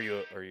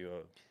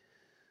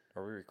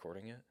Are we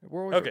recording yet?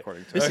 We're always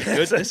recording.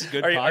 This is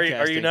good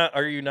podcasting.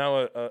 Are you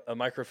now a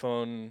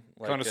microphone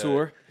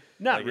Connoisseur?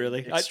 Not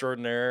really.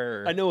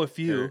 Extraordinaire. I know a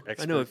few.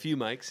 Expert? I know a few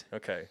mics.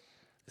 Okay.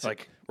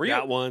 Were you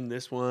one?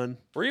 This one.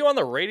 Were you on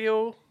the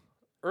radio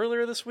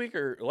earlier this week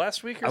or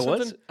last week or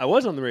something? I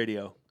was on the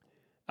radio.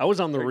 I was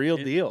on the real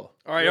deal.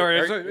 All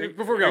right. So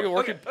before we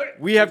go,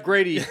 we have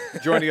Grady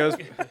joining us,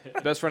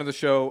 best friend of the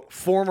show,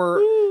 former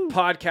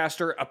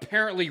podcaster,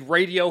 apparently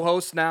radio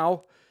host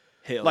now.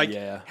 Hell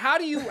yeah! How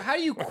do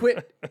you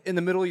quit in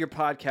the middle of your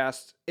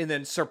podcast and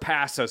then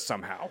surpass us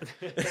somehow?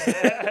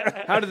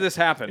 How did this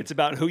happen? It's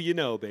about who you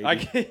know, baby.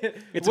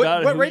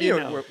 What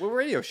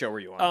radio show were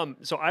you on?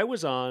 So I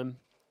was on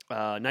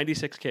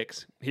 96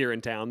 Kicks here in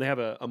town. They have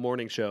a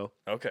morning show.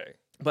 Okay.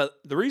 But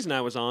the reason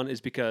I was on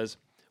is because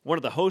one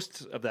of the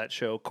hosts of that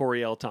show,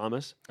 Coriel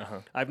Thomas,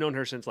 I've known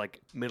her since like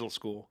middle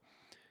school.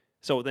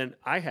 So then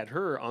I had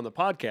her on the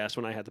podcast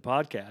when I had the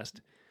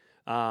podcast.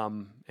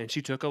 And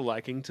she took a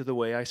liking to the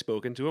way I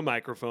spoke into a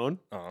microphone.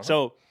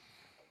 So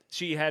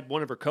she had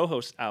one of her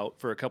co-hosts out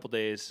for a couple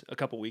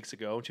weeks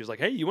ago. And she was like,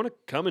 hey, you want to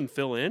come and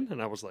fill in?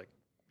 And I was like,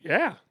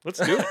 yeah, let's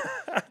do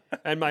it.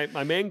 And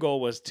my main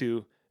goal was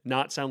to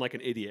not sound like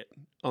an idiot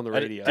on the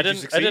radio. I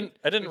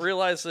didn't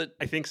realize that.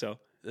 I think so.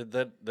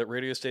 That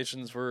radio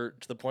stations were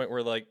to the point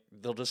where like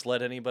they'll just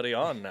let anybody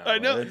on now. I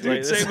know, dude,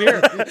 like, same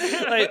here.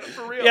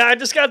 For real. Yeah, I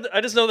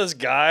just know this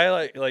guy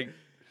like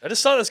I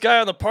just saw this guy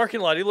on the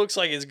parking lot. He looks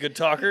like he's a good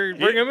talker.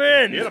 Bring him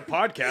in. He had a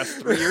podcast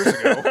 3 years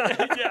ago.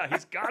 Yeah,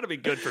 he's got to be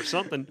good for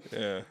something.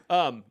 Yeah.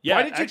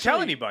 Why did you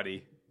tell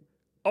anybody?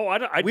 Oh,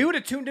 we would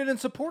have tuned in and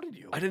supported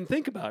you. I didn't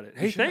think about it.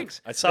 Hey,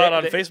 thanks. I saw it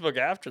on Facebook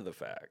after the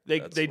fact.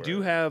 They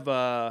do have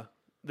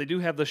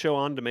the show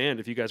on demand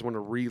if you guys want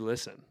to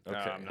re-listen. Okay.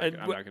 I'm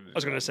not gonna do I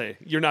was going to say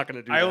you're not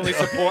going to do I that.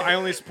 I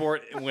only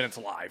support when it's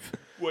live.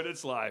 When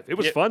it's live. It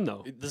was fun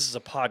though. This is a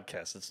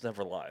podcast. It's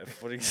never live.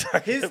 What are you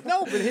talking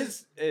about?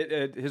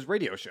 His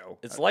radio show.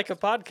 It's like a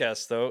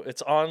podcast though.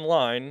 It's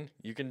online.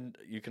 You can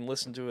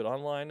listen to it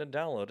online and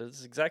download it.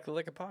 It's exactly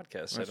like a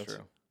podcast. That's true.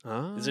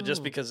 Oh. Is it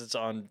just because it's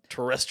on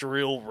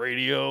terrestrial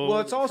radio?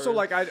 Well, it's also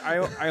like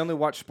I only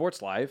watch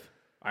sports live.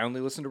 I only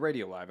listen to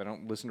radio live. I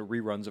don't listen to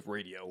reruns of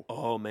radio.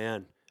 Oh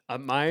man.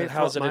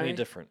 How is it any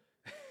different?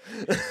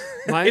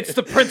 It's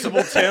the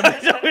principle, Tim.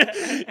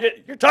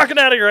 You're talking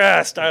out of your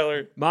ass,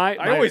 Tyler. I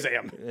always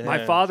am. Yeah.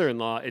 My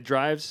father-in-law, it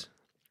drives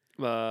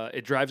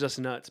us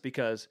nuts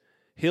because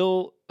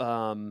he'll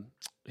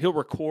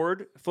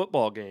record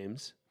football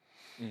games,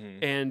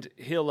 and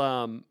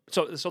he'll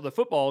so the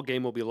football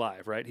game will be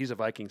live, right? He's a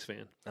Vikings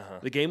fan.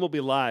 The game will be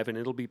live, and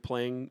it'll be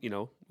playing. You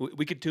know,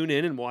 we could tune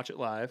in and watch it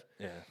live.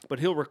 Yeah. But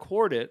he'll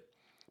record it,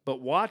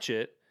 but watch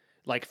it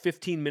like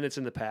 15 minutes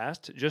in the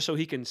past, just so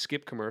he can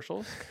skip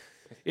commercials.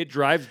 It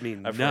drives me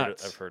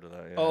nuts. I've heard of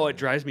that. Yeah. Oh, it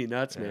drives me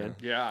nuts, man.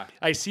 Yeah.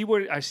 I see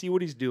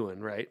what he's doing,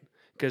 right?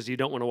 Because you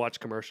don't want to watch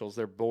commercials;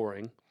 they're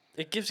boring.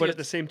 It gives But you at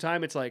the same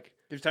time, it's like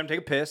There's time to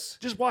take a piss.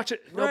 just watch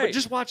it. No, Right. but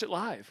just watch it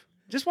live.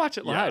 Just watch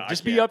it live. I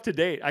Just be can't. up to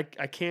date. I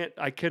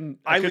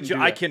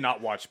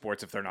cannot watch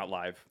sports if they're not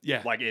live.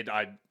 Yeah. Like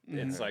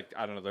it's like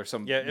I don't know. There's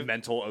some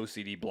mental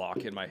OCD block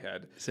in my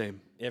head. Same.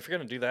 Yeah, if you're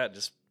gonna do that,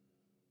 just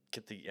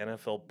get the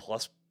NFL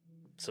Plus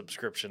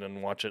subscription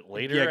and watch it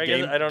later.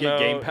 Yeah, I don't know.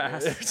 Game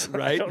Pass.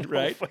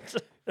 Right.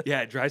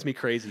 Yeah, it drives me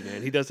crazy,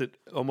 man. He does it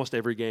almost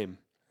every game.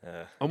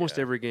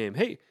 Every game.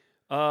 Hey,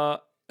 have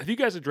you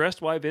guys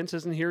addressed why Vince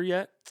isn't here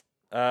yet?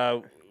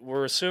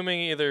 We're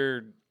assuming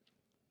either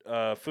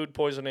food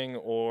poisoning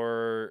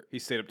or He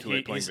stayed up too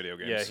late playing video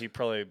games. Yeah, he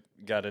probably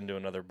got into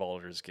another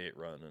Baldur's Gate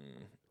run.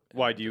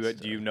 Why do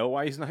you know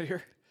why he's not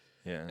here?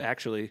 Yeah.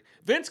 Actually,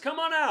 Vince, come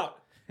on out.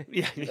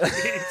 Yeah,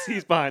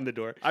 he's behind the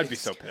door. I'd be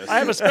so pissed. I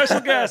have a special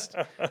guest.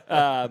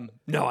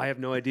 No, I have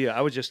no idea. I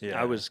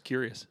was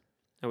curious.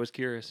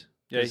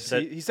 Yeah, he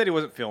said he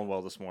wasn't feeling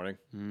well this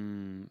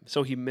morning.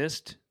 So he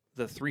missed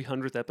the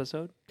 300th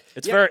episode.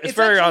 It's Yeah, very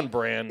actually, on actually-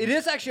 brand. It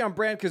is actually on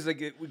brand because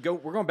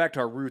we're going back to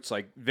our roots.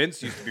 Like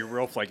Vince used to be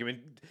real flaky. I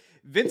mean,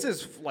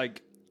 Vince's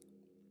like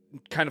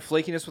kind of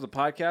flakiness with the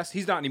podcast.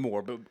 He's not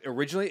anymore, but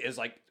originally is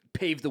like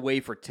paved the way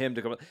for Tim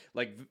to come.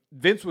 Like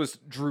Vince was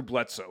Drew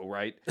Bledsoe,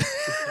 right?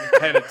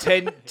 Had a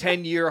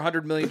 10-year,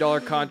 $100 million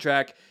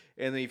contract,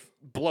 and then he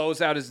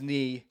blows out his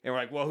knee, and we're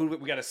like, well,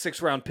 we got a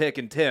 6th-round pick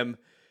in Tim.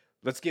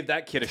 Let's give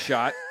that kid a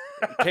shot.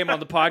 Came on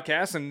the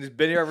podcast and he's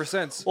been here ever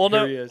since. Well,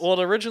 Here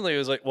originally it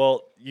was like,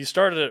 well, you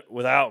started it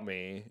without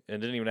me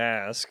and didn't even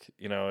ask.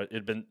 You know,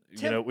 it'd been,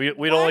 Tim,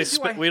 we'd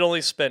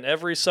only spent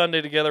every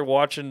Sunday together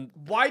watching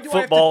Why do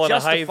football I in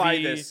have a to justify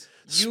Hy-Vee this?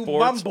 You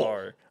sports mumble.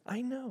 bar.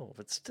 I know,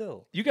 but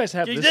still, You guys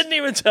have you this. didn't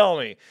even tell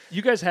me.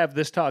 You guys have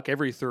this talk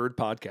every third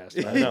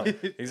podcast. I know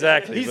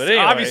exactly. But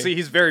anyway, Obviously,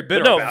 he's very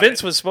bitter. But no, about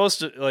Vince it. was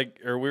supposed to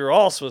we were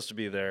all supposed to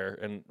be there,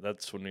 and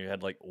that's when you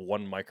had like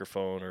one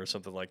microphone or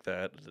something like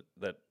that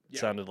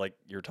sounded like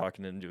you're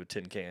talking into a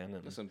tin can.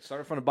 And Listen,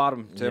 started from the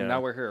bottom, Tim. Yeah.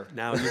 Now we're here.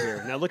 Now you're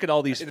here. Now look at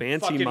all these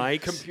fancy Fucking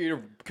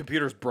mics.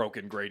 Computer's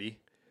broken, Grady.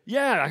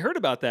 Yeah, I heard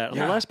about that on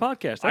the last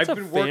podcast. That's I've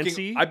been working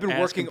fancy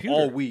all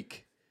computer.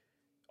 week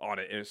on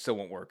it, and it still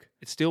won't work.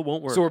 It still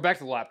won't work. So we're back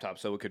to the laptop,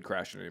 so it could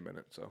crash in any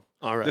minute. So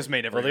all right. this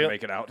may never even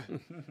make it out.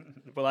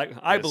 Well,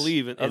 I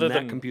believe in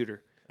that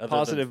computer.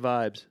 Positive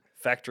vibes.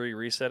 Factory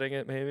resetting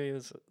it maybe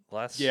is the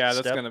last Yeah,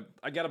 that's step.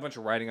 I got a bunch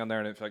of writing on there,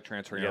 and it's like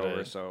transferring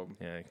over. So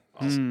yeah,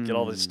 just get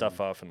all this stuff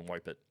off and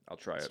wipe it. I'll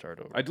try it. Start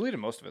over. I deleted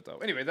most of it though.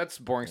 Anyway, that's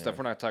boring stuff.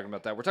 We're not talking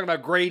about that. We're talking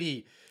about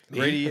Grady.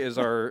 Grady is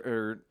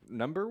our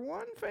number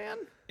one fan.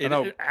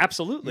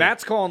 Absolutely.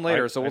 Matt's calling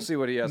later, so we'll see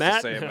what he has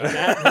to say about it.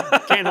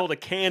 Matt can't hold a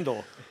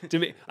candle to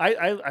me.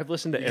 I've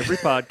listened to every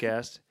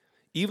podcast,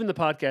 even the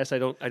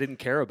podcast I didn't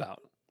care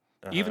about.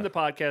 Even the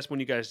podcast when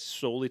you guys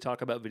solely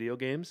talk about video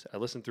games, I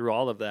listen through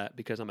all of that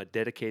because I'm a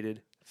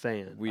dedicated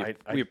fan.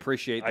 We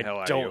appreciate the hell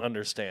out of you. I don't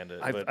understand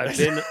it.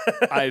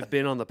 I've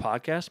been on the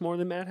podcast more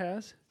than Matt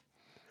has.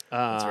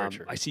 That's very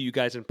true. I see you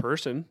guys in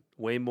person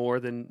way more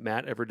than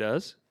Matt ever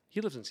does.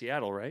 He lives in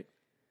Seattle, right?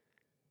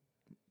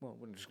 Well,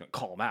 we're just going to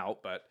call him out,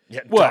 but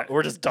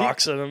We're just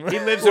doxing him. he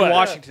lives in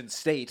Washington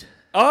State.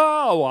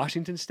 Oh,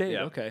 Washington State.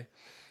 Yeah. Okay.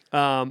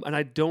 And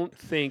I don't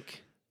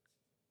think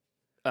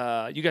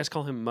you guys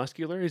call him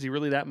muscular. Is he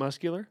really that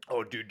muscular?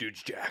 Oh,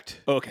 dude's jacked.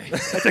 Okay.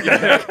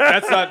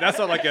 That's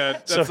not like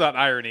that's not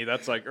irony.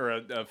 That's like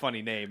a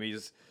funny name.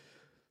 He's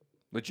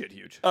legit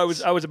huge. I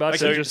was about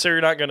to So you're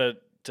not gonna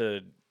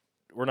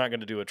we're not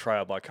gonna do a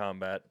trial by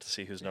combat to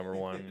see who's number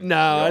one.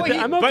 No,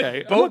 I'm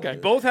okay.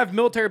 Both have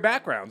military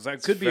backgrounds.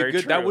 That could be a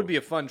good. true. That would be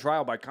a fun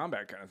trial by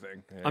combat kind of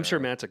thing. Yeah. I'm sure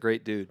Matt's a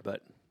great dude,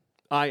 but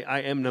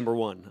I am number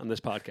one on this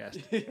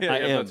podcast. I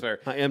am. That's fair.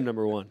 I am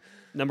number one.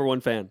 Number one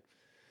fan.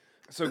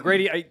 So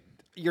Grady,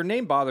 your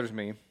name bothers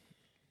me.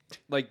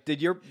 Like, did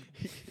your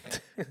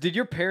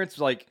parents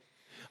like?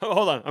 Oh,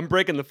 hold on, I'm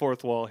breaking the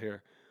fourth wall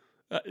here.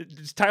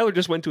 Tyler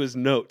just went to his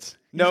notes.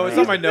 No, it's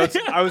on my notes.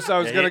 I was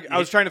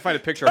trying to find a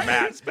picture of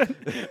Matt.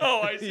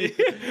 Oh, I see.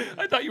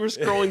 I thought you were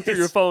scrolling through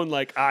your phone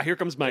like, here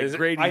comes my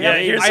Grady. I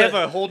name. have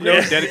a whole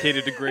note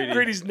dedicated to Grady.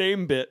 Grady's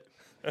name bit.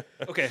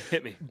 Okay,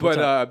 hit me.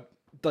 But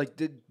like,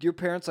 did your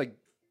parents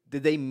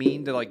did they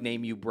mean to like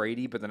name you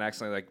Brady, but then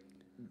accidentally like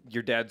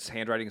your dad's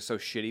handwriting is so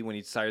shitty when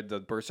he signed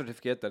the birth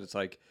certificate that it's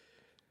like,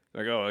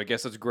 oh, I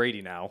guess it's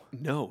Grady now.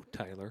 No,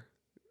 Tyler.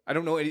 I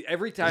don't know.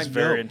 Every time It's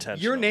very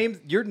intentional.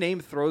 Your name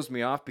throws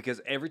me off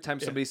because every time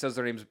somebody says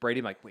their name's Brady,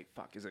 I'm like, wait,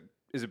 fuck, is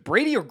it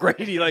Brady or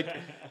Grady? Like,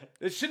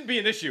 it shouldn't be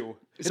an issue.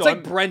 It's So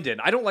like Brendan.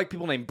 I don't like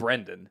people named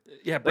Brendan.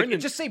 Yeah, Like, Brendan.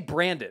 just say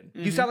Brandon.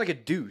 You sound like a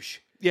douche.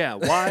 Yeah,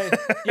 why?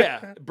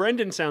 Yeah,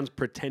 Brendan sounds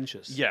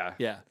pretentious. Yeah.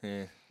 Yeah.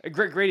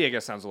 Grady, I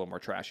guess, sounds a little more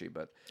trashy,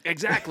 but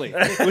Exactly,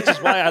 which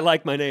is why I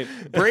like my name.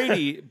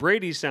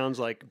 Brady sounds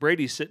like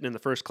Brady's sitting in the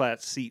first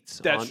class seats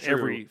That's on true.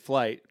 every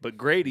flight, but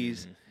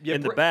Grady's Yeah,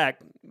 in the back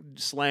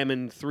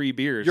slamming 3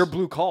 beers. you're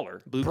blue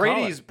collar. Blue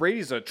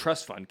Brady's a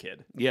trust fund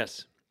kid.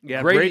 Yes.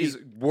 Yeah, Brady's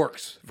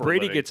works for a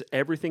Brady living. gets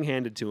everything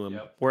handed to him,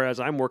 whereas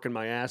I'm working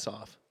my ass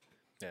off.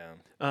 Yeah.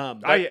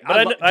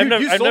 I've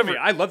never.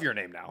 I love your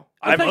name now.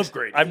 I love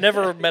Grady. I've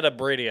never met a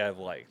Brady I've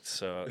liked,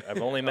 so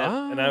I've only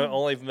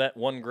met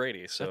one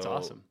Grady. So That's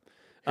awesome.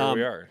 Here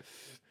we are.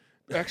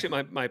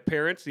 Actually, my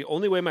parents, the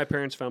only way my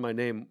parents found my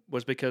name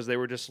was because they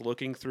were just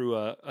looking through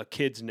a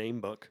kid's name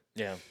book.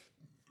 Yeah.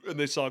 And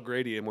they saw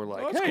Grady and were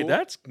like, that's hey, cool.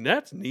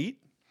 that's neat.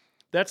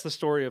 That's the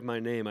story of my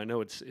name. I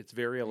know it's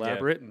very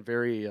elaborate and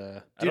very.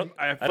 I don't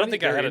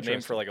think I had a name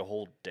for like a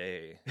whole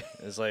day.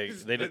 It's like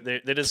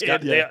they just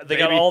got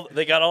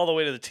they got all the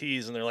way to the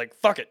T's and they're like,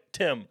 fuck it,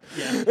 Tim.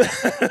 Yeah.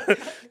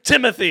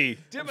 Timothy.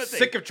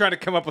 Sick of trying to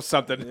come up with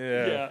something.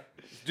 Yeah.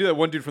 Do that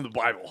one dude from the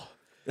Bible.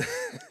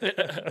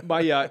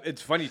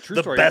 It's funny. True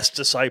The story. best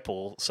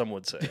disciple, some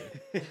would say.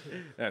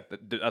 Yeah,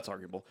 that's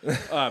arguable.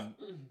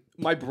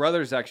 My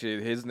brother's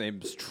actually his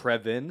name's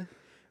Trevin,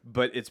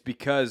 but it's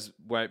because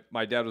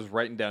my dad was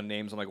writing down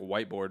names on like a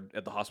whiteboard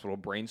at the hospital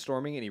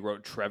brainstorming, and he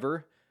wrote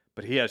Trevor,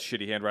 but he has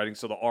shitty handwriting,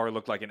 so the R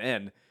looked like an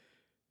N.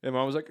 And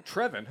Mom was like,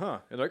 Trevin, huh?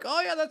 And they're like,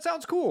 oh yeah, that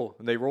sounds cool,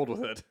 and they rolled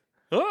with it.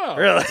 Oh,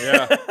 Really?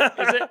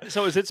 Yeah.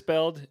 is it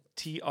spelled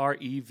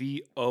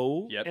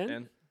Trevo? Yet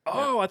N.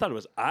 Oh, I thought it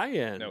was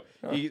IN. No,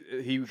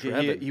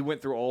 he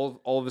went through all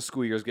of his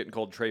school years getting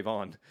called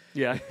Trayvon.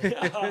 Yeah.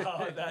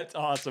 Oh, that's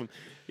awesome.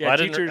 Yeah, Well,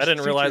 I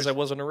didn't realize I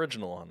wasn't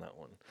original on that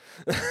one.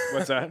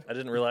 What's that? I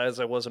didn't realize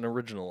I wasn't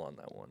original on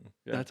that one.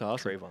 Yeah. That's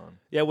awesome. Trayvon.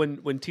 Yeah,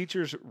 when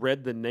teachers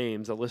read the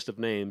names, a list of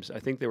names, I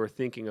think they were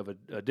thinking of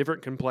a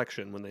different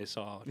complexion when they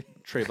saw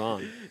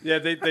Trayvon. Yeah,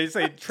 they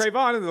say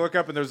Trayvon, and they look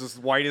up, and there's this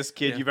whitest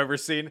kid you've ever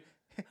seen.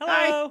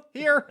 Hello. Hi,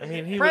 here. I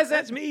mean,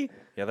 That's me.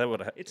 Yeah, that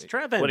would. It's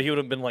Trevin. What, he would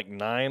have been like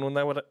 9 when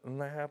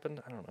that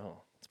happened. I don't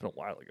know. It's been a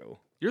while ago.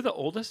 You're the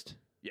oldest?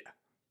 Yeah,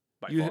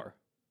 by You- far.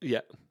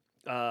 Yeah.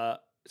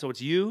 So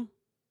it's you.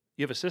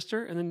 You have a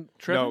sister, and then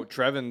Trevin? No,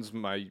 Trevin's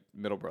my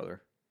middle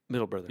brother.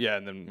 Middle brother. Yeah,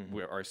 and then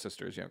our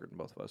sister is younger than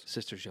both of us.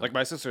 Sister's young. Like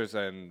my sister's,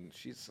 and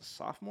she's a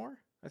sophomore,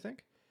 I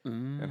think,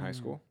 in high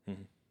school.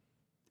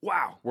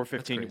 Wow. We're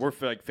 15. crazy. We're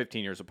like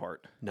 15 years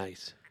apart.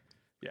 Nice.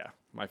 Yeah,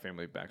 my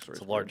family backstory.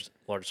 It's is a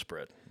large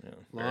spread. Yeah.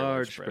 Very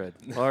Large spread.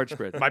 Large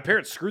spread. My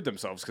parents screwed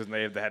themselves because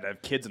they had to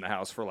have kids in the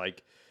house for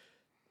like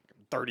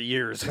 30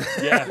 years.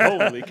 Yeah,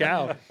 holy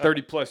cow.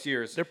 30 plus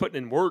years. They're putting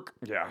in work.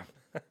 Yeah.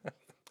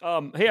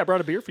 Hey, I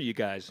brought a beer for you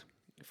guys.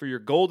 For your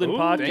golden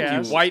podcast.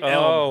 Thank you. White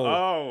Elm.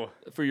 Oh.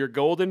 For your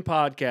golden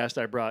podcast,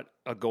 I brought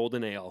a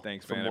golden ale.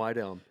 Thanks, from man. White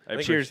Elm.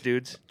 I Cheers,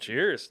 dudes.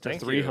 Cheers. To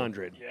Thank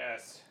 300.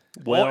 Yes.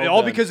 Well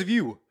all done. because of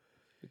you.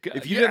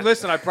 If you didn't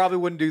listen, I probably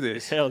wouldn't do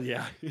this. Hell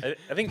yeah.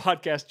 I think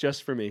Podcast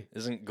just for me.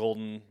 isn't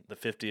Golden the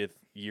 50th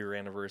year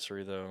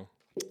anniversary though?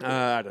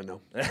 I don't know.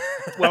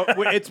 Well,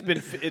 it's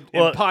been in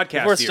Well,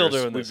 podcast if we're still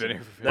years, doing we've this. been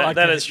here for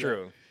That is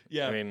true.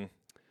 Yeah. I mean,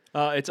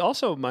 It's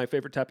also my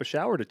favorite type of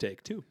shower to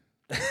take, too.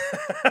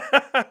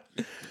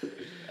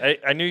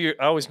 I knew you.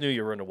 I always knew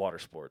you were into water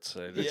sports.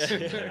 So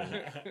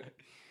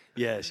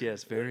Yes,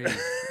 very.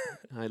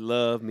 I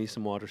love me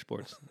some water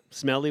sports.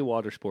 Smelly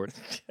water sports.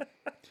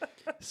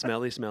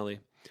 Smelly.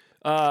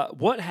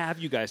 What have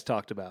you guys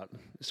talked about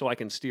so I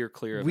can steer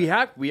clear of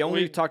it? We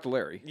only talked to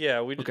Larry.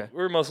 Yeah, we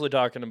were mostly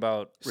talking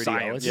about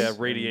Radiology? Yeah,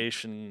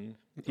 radiation.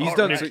 He's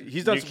done some.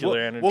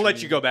 nuclear energy. We'll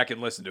let you go back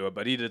and listen to it,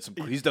 but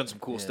he's done some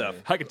cool stuff.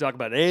 I can talk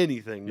about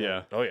anything. now.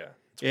 Yeah. Oh yeah,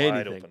 it's wide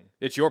Anything. open.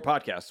 It's your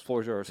podcast. The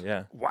floor is yours.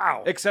 Yeah.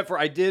 Wow. Except for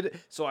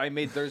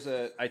there's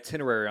a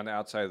itinerary on the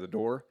outside of the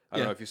door. I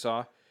don't know if you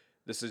saw.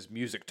 This is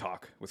music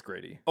talk with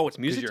Grady. Oh, it's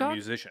 'Cause music you're talk? a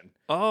musician.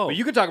 Oh. But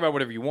you can talk about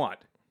whatever you want.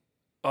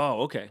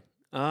 Oh, okay.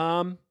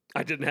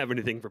 I didn't have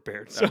anything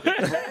prepared. So.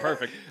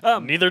 Perfect.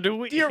 Neither do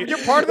we. You're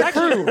part of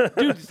the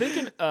crew. Dude,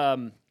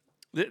 thinking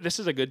this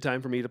is a good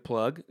time for me to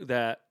plug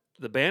that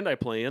the band I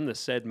play in, the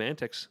Said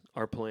Mantics,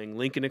 are playing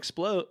Lincoln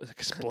Explosed.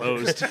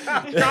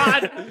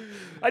 God,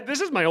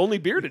 this is my only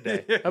beer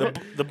today.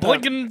 the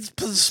blinking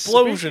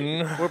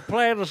explosion. We're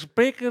playing a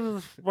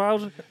speaking.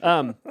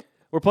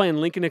 We're playing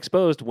Lincoln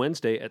Exposed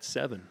Wednesday at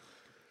 7.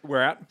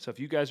 Where at? So if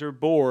you guys are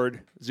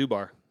bored, Zoo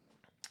Bar.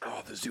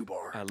 Oh, the Zoo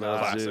Bar. I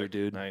love Zoo,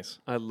 dude. Nice.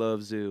 I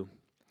love Zoo.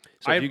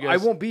 So I if you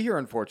guys, won't be here,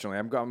 unfortunately.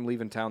 I'm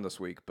leaving town this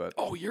week, but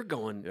Oh, you're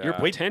going. Yeah. You're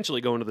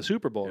potentially going to the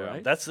Super Bowl, Yeah.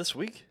 right? That's this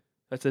week.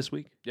 That's this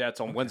week. yeah, it's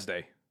on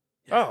Wednesday.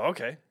 Oh,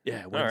 okay.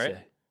 Yeah, right.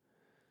 Wednesday.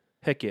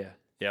 Heck yeah.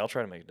 Yeah, I'll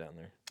try to make it down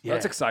there. Yeah.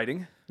 That's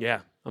exciting.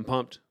 Yeah, I'm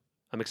pumped.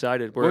 I'm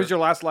excited. When was your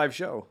last live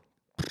show?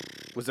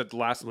 Was it the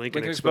last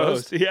Lincoln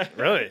Exposed? Yeah,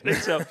 Really? I think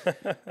so.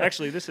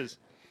 Actually, this is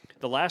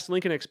the last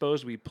Lincoln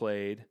Exposed we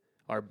played.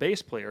 Our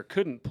bass player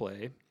couldn't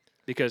play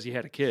because he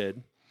had a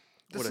kid.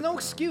 There's no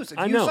excuse. If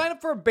I you know. sign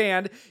up for a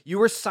band, you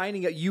were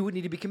signing up. You would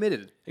need to be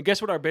committed. And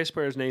guess what our bass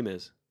player's name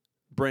is?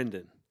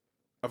 Brendan.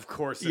 Of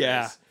course,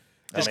 Yeah.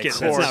 Just makes kidding.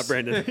 That's sense. not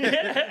Brendan.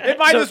 It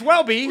might as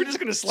well be. We're just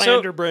going to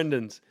slander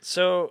Brendan's.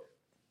 So,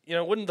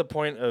 wouldn't the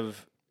point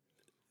of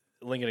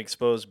Lincoln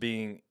Exposed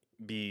be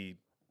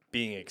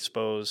being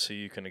exposed so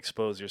you can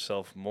expose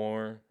yourself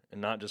more and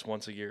not just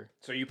once a year?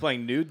 So are you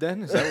playing nude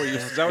then? Is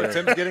that what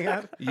Tim's getting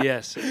at?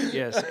 Yes,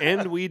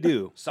 and we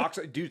do. Socks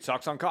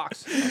on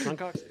cocks. On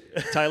Cox.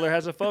 Tyler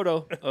has a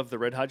photo of the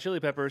Red Hot Chili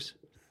Peppers.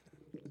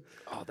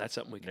 Oh, that's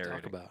something we can talk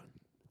Narrating. about.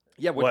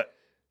 Yeah. What?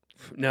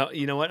 No,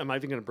 you know what? I'm not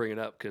even going to bring it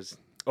up because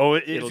Oh,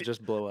 it'll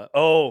just blow up.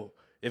 Oh,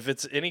 if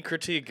it's any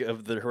critique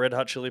of the Red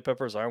Hot Chili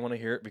Peppers, I want to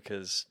hear it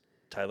because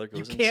Tyler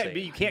goes insane.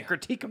 You can't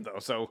critique them though.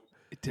 So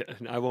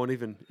I won't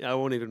even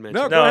mention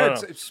no, it. go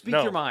ahead. no. Speak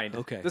No. your mind.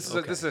 Okay. This is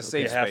okay, a okay.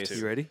 safe You have space. to.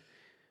 You ready?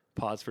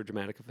 Pause for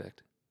dramatic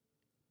effect.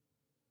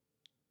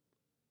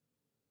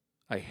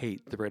 I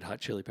hate the Red Hot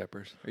Chili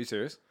Peppers. Are you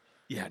serious?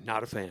 Yeah,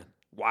 not a fan.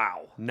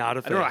 Wow. Not a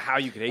I fan. don't know how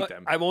you could hate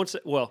them. I won't say.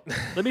 Well,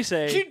 let me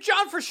say. Dude,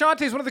 John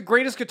Frusciante is one of the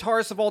greatest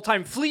guitarists of all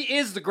time. Flea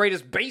is the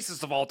greatest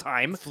bassist of all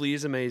time. Flea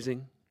is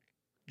amazing.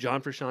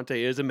 John Frusciante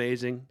is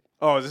amazing.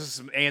 Oh, this is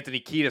some Anthony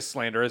Kiedis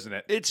slander, isn't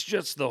it? It's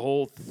just the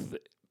whole.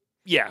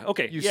 Yeah.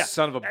 Okay. You yeah.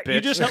 son of a bitch.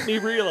 You just helped me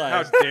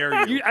realize. How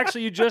dare you?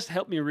 You just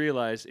helped me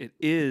realize it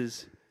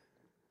is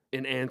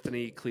an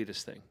Anthony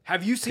Cletus thing.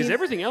 Have you Because seen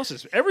everything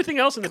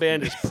else in the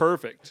band is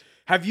perfect.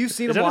 Have you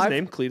seen Is him that his live?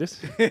 name, Cletus?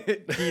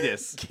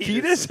 Kiedis.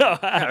 Cletus? Oh,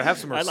 have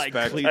some I like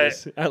respect.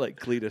 Cletus. I like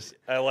Cletus.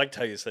 I liked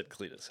how you said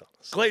Cletus.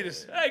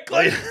 Cletus. Hey,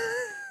 Cletus.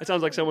 That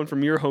sounds like someone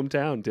from your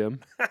hometown, Tim.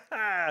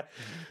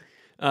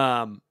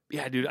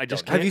 Yeah, dude. I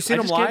just Have can't, you seen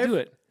I him just can't live? do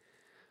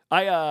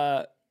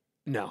it.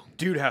 No.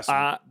 Dude has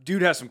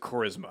some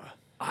charisma.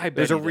 I bet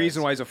There's a he reason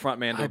does. why he's a front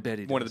man to I bet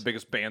he one of does. the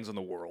biggest bands in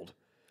the world.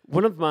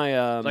 One of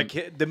my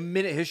Like the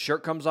minute his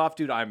shirt comes off,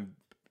 dude, I'm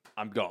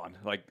gone.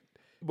 Like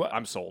What?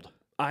 I'm sold.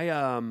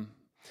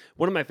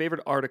 one of my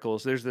favorite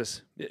articles. There's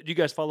this. Do you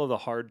guys follow the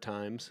Hard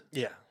Times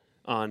Yeah.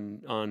 on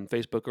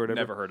Facebook or whatever?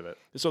 Never heard of it.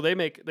 So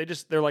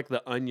they're like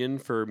the Onion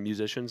for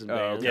musicians and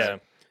bands. Yeah.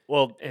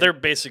 Well, they're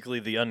basically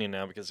the Onion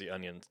now because the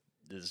Onion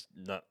is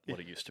not what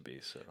it used to be.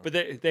 So, But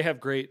they have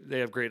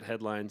great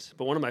headlines.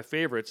 But one of my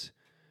favorites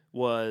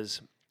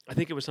was, I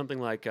think it was something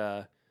like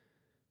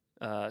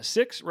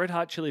 6 Red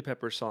Hot Chili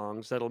Pepper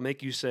songs that'll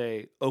make you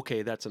say,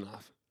 "Okay, that's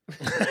enough."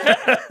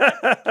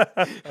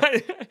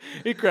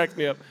 It cracked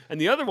me up. And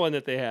the other one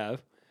that they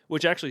have,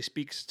 which actually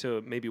speaks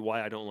to maybe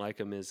why I don't like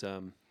them, is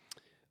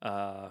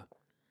the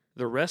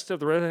rest of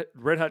the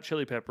Red Hot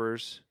Chili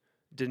Peppers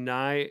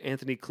deny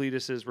Anthony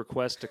Cletus's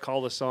request to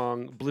call the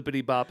song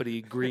 "Blippity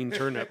Boppity Green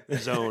Turnip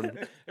Zone"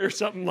 or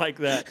something like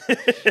that.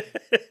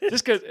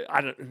 Just because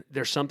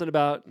there's something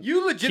about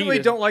You legitimately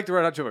Cletus. don't like the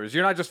Red Hot Chili Peppers.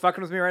 You're not just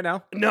fucking with me right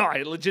now? No,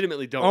 I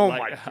legitimately don't. Oh,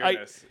 like, my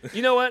goodness.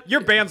 You know what?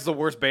 Your band's the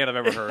worst band I've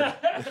ever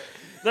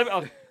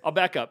heard. I'll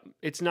back up.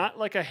 It's not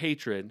like a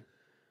hatred,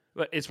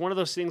 but it's one of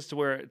those things to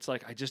where it's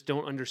like I just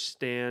don't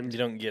understand. You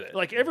don't get it.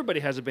 Like everybody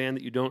has a band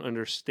that you don't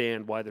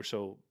understand why they're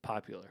so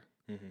popular,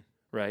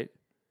 right?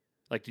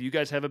 Like, do you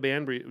guys have a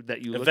band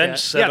that you look Avenged at?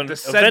 Seven, the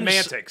Avenged,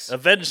 Semantics.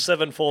 Avenged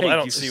Sevenfold. Hey, I you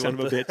don't see son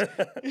one. of a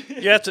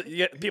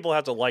But people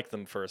have to like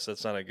them first.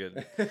 That's not a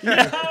good.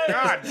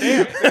 God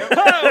damn.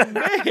 Oh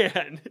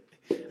man,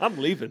 I'm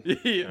leaving.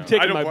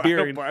 Taking my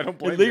beer and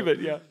blame leave you.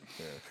 it.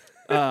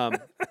 Yeah.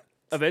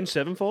 Avenged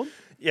Sevenfold.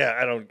 Yeah,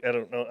 I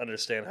don't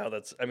understand how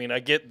that's. I mean, I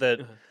get that.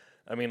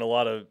 I mean, a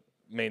lot of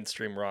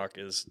mainstream rock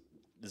is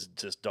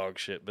just dog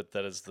shit, but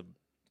that is the.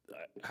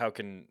 How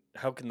can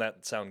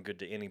that sound good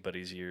to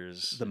anybody's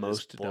ears? The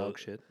most dog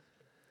shit.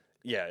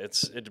 Yeah,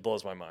 it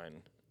blows my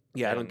mind.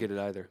 Yeah, I don't get it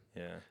either.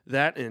 Yeah,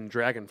 That and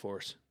Dragon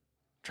Force.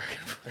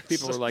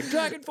 People are like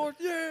Dragon Force,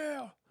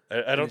 yeah.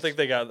 I don't think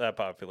they got that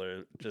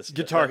popular. Just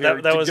Guitar that,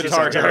 Hero. that was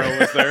Guitar just Hero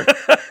was there.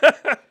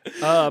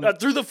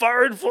 through the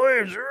fire and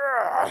flames.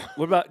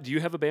 What about? Do you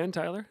have a band,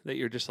 Tyler, that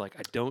you're just like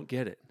I don't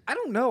get it? I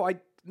don't know.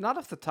 Not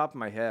off the top of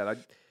my head.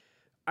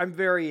 I'm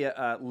very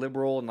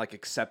liberal and like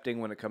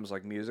accepting when it comes to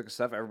like music and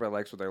stuff. Everybody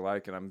likes what they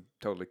like, and I'm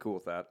totally cool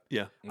with that.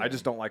 Yeah. I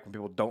just don't like when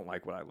people don't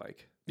like what I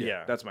like.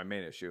 Yeah. That's my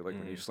main issue. Like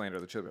when you slander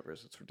the Chili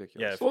Peppers, it's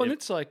ridiculous. Yeah, Well, and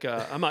it's like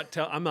I'm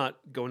not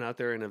going out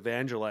there and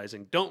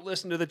evangelizing. Don't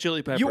listen to the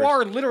Chili Peppers. You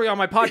are literally on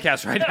my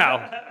podcast right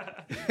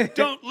now.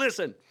 Don't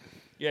listen.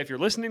 Yeah, if you're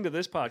listening to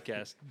this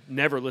podcast,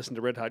 never listen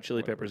to Red Hot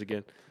Chili Peppers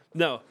again.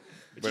 No,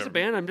 it's just a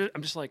band.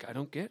 I'm just like I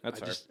don't get.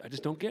 That's I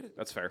just don't get it.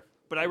 That's fair.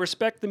 But I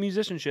respect the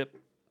musicianship.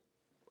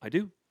 I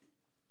do.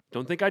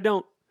 Don't think I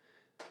don't.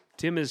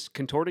 Tim is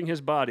contorting his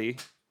body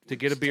to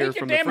get a beer Take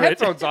your from damn the fridge.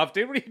 headphones off,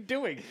 dude. What are you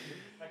doing?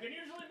 I can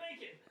usually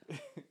make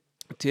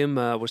it. Tim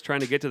was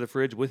trying to get to the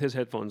fridge with his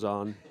headphones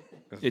on.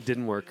 It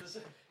didn't work.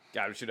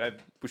 God,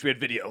 wish we had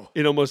video.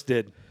 It almost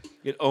did.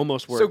 It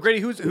almost worked. So Grady,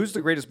 who's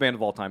the greatest band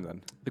of all time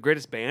then? The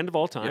greatest band of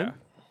all time?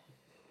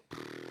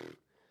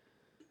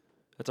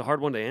 That's a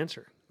hard one to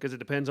answer because it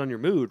depends on your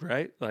mood,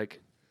 right?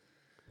 Like,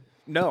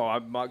 No,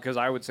 because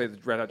I would say the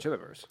Red Hot Chili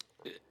Peppers.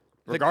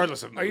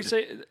 Regardless of mood. are you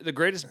saying the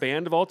greatest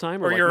band of all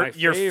time, or Or like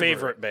your my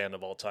favorite band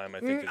of all time? I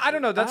think. I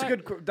don't know. That's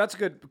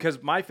good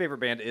because my favorite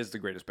band is the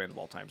greatest band of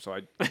all time. So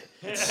when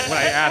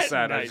I ask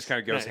that, it Nice, just kind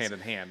of goes nice. hand in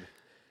hand.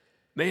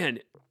 Man,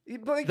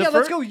 But The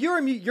let's fir- go. You're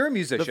a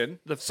musician.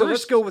 So let's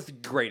first- go with the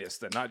greatest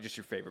then, not just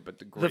your favorite, but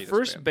the the greatest.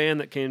 first band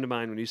that came to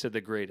mind when you said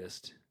the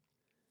greatest.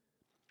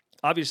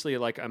 Obviously,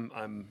 like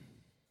I'm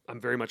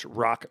very much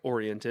rock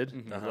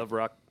oriented. I love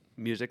rock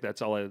music.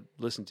 That's all I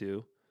listen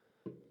to.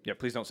 Yeah,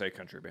 please don't say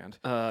country band.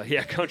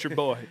 Yeah, country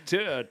boy,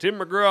 Tim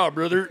McGuire,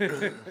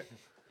 brother.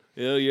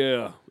 Hell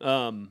yeah.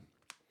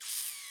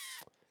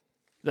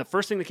 The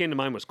first thing that came to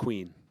mind was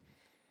Queen.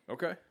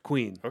 Okay.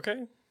 Queen.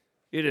 Okay.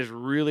 It is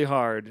really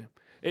hard.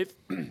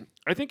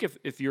 I think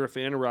if you're a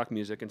fan of rock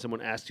music and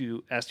someone asked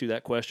you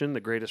that question, the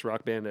greatest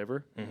rock band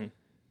ever,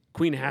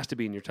 Queen has to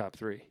be in your top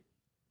 3.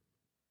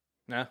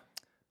 Nah.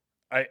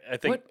 I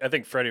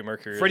think Freddie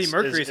Mercury. Freddie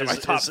Mercury's in my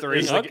top 3.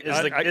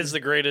 Is the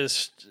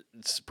greatest.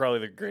 It's probably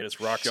the greatest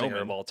rock singer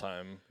Showman. of all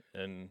time.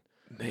 And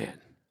Man,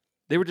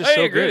 they were just I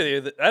so agree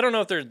good. with you. I don't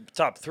know if they're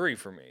top 3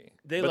 for me.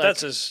 They but like-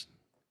 that's just.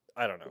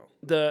 I don't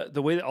know.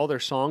 The way that all their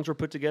songs were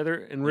put together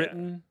and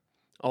written,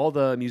 all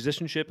the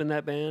musicianship in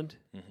that band.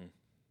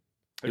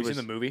 Have you seen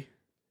the movie?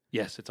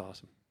 Yes, it's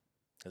awesome.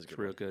 That's a It's good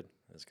real one. good.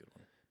 That's a good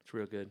one. It's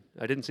real good.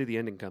 I didn't see the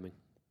ending coming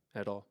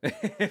at all.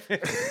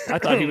 I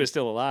thought he was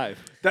still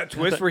alive. That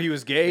twist where he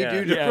was gay, Yeah.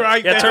 dude. Yeah.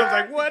 Right Yeah, there. I was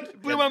like,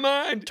 what? Blew my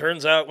mind.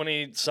 Turns out when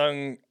he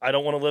sung "I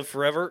Don't Want to Live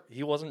Forever,"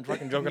 he wasn't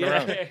fucking joking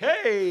around.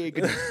 Hey.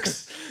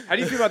 How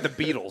do you feel about the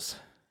Beatles?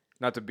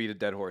 Not to beat a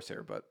dead horse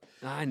here, but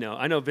I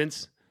know.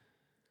 Vince.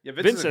 yeah,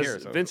 Vince isn't says here,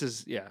 so. Vince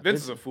is yeah.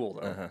 Vince is a fool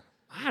though. Uh-huh.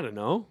 I don't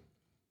know.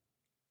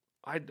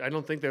 I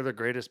don't think they're the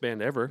greatest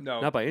band ever.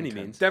 No. Not by any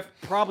means.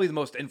 Probably the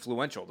most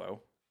influential though.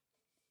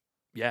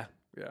 Yeah.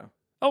 Yeah.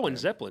 Oh, and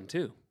Zeppelin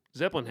too.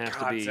 Zeppelin has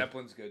to be.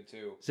 Zeppelin's good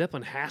too.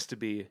 Zeppelin has to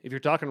be. If you're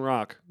talking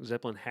rock,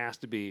 Zeppelin has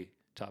to be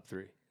top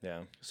 3. Yeah.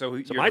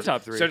 So my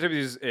top 3. So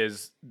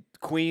is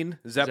Queen,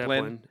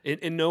 Zeppelin.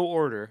 In no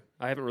order.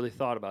 I haven't really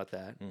thought about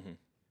that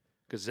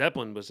because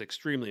Zeppelin was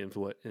extremely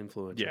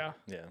influential. Yeah.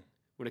 Yeah.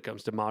 When it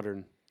comes to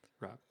modern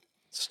rock,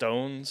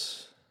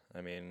 Stones.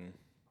 I mean,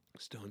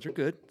 Stones are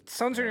good.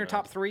 Stones are in your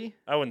top 3?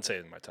 I wouldn't say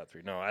in my top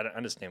 3. No,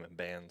 I'm just naming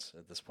bands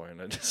at this point.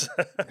 I just.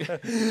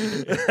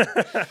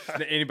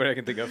 Anybody I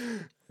can think of.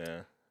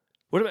 Yeah.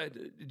 What about?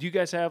 Do you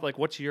guys have like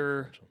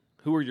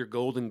who are your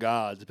golden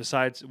gods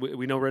besides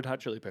we know Red Hot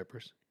Chili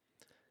Peppers?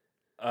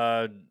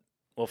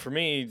 Well, for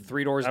me,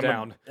 3 Doors I'm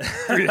Down.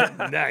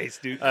 Nice,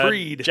 dude.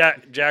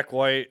 Jack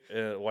White,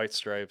 White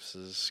Stripes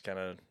is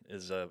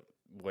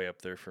way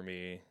up there for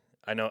me.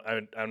 I know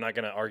I'm not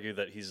going to argue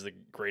that he's the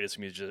greatest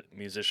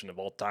musician of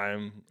all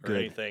time or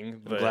Good.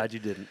 I'm glad you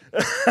didn't.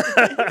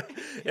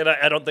 And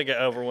I don't think I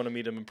ever want to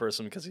meet him in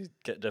person because he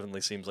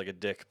definitely seems like a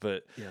dick.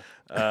 But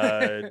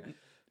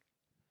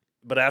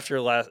but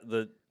after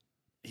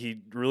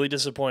he really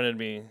disappointed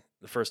me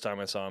the first time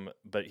I saw him,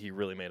 but he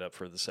really made up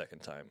for the second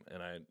time.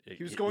 And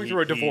he was going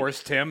through a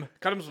divorce. Tim,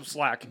 cut him some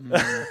slack.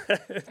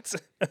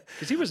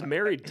 Because he was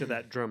married to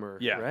that drummer,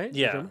 Yeah. right?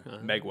 Yeah.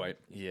 Meg White.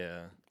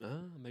 Yeah.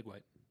 Meg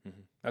White.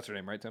 That's her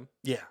name, right, Tim?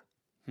 Yeah.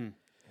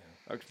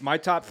 Okay, my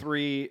top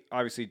 3,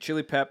 obviously,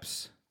 Chili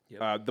Peps,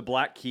 Yep. the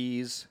Black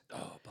Keys.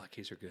 Oh, Black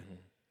Keys are good.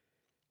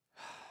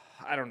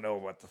 I don't know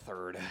about the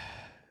third.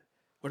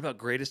 What about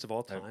greatest of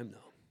all time, though?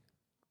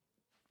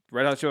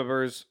 Red Hot Chili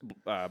Peppers,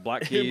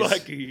 Black Keys.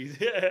 Black Keys.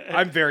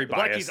 I'm very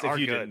Black biased. Keys If are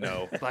you good. didn't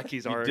know, Black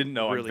Keys you are. didn't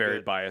know. Really I'm very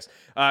good. biased.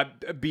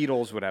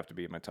 Beatles would have to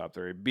be in my top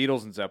 3.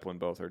 Beatles and Zeppelin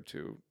both are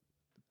two.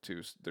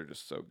 They're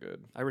just so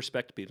good. I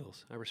respect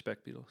Beatles.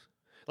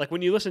 Like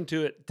when you listen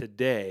to it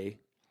today,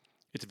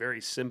 it's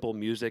very simple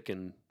music,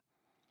 and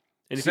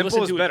if you Simple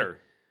listen is to better.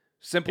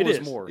 Simple It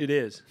is more. It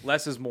is.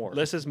 Less is more.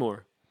 Less is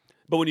more.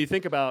 But when you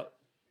think about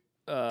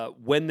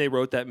when they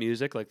wrote that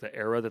music, like the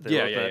era that they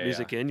wrote that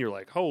music in, you're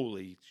like,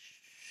 holy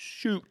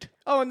shoot.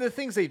 Oh, and the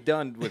things they've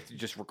done with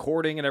just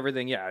recording and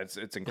everything, it's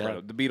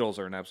incredible. The Beatles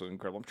are an absolutely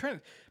incredible. I'm trying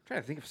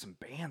to think of some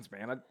bands,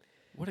 man.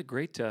 What a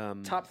great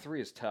Top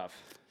 3 is tough.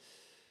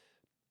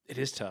 It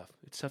is tough.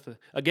 It's tough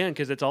again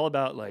because it's all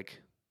about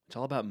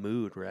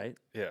mood, right?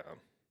 Yeah.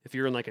 If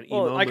you're in like an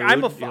emo Well, like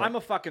mood, I'm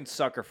a fucking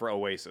sucker for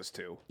Oasis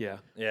too. yeah.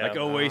 Yeah. Like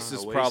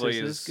Oasis probably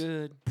is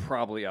good.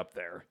 probably up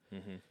there.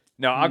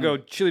 No, I'll go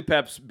Chili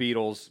Peps,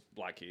 Beatles,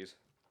 Black Keys.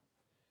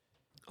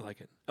 I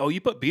like it. Oh, you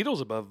put Beatles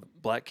above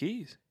Black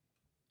Keys.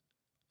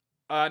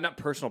 Not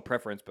personal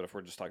preference, but if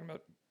we're just talking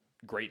about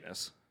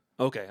greatness.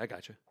 Okay, I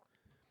got you.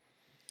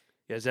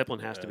 Yeah, Zeppelin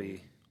has to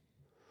be.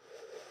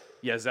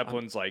 Yeah,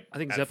 Zeppelin's I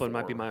think at Zeppelin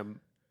 4.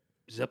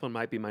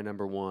 might be my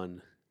number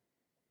one,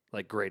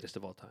 like greatest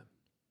of all time.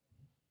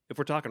 If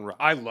we're talking rock,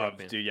 I rock love,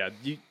 band. dude. Yeah,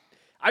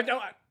 I've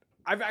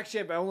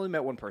only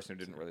met one person who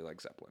didn't really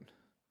like Zeppelin.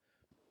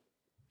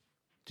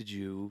 Did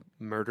you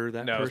murder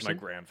that No, it was person? my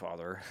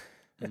grandfather.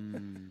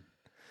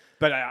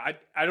 But I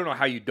don't know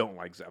how you don't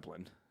like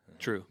Zeppelin.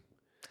 True.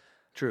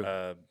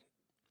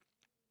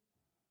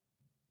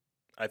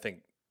 I think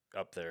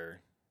up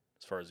there,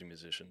 as far as the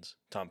musicians,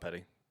 Tom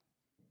Petty.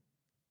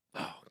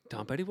 Oh,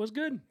 Tom Petty was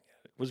good.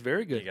 Was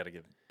very good. You got to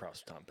give props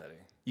to Tom Petty.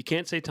 You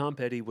can't say Tom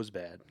Petty was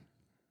bad.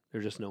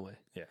 There's just no way.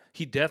 Yeah.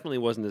 He definitely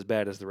wasn't as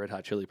bad as the Red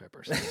Hot Chili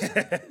Peppers.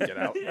 Get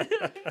out.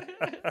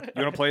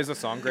 You want to play as a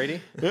song, Grady?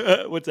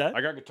 What's that?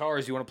 I got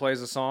guitars. You want to play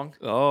as a song?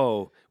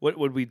 Oh, what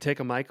would we take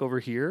a mic over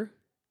here?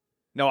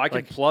 No, I can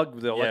Like- plug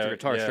the electric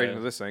guitar yeah. straight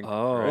into this thing.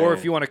 Oh. Or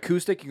if you want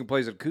acoustic, you can play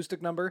as an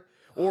acoustic number.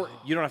 Or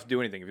you don't have to do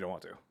anything if you don't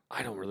want to.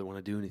 I don't really want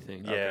to do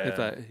anything.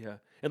 Yeah.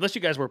 Unless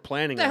you guys were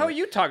planning. What the on hell are it.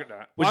 you talking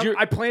about? Was your-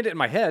 I planned it in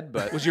my head,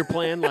 but Was your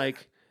plan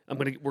like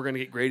we're gonna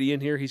get Grady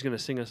in here? He's gonna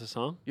sing us a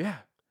song. yeah.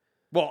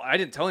 Well, I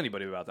didn't tell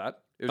anybody about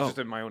that. It was Oh. just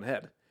in my own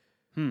head.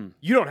 Hmm.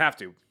 You don't have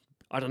to.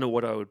 I don't know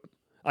what I would.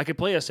 I could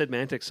play a Sid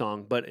Mantic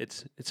song, but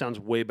it sounds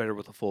way better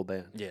with a full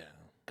band. Yeah.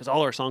 Because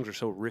all our songs are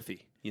so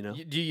riffy, you know.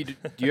 Do you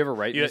ever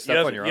write You, this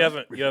stuff on your own? you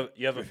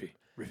haven't.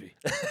 Riffy.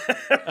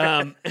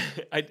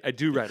 I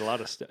do write a lot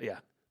of stuff. Yeah.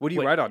 What do you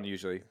Wait. write on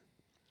usually?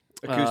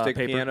 Acoustic,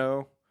 paper.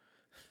 piano.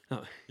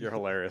 Oh. You're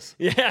hilarious.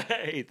 Yeah.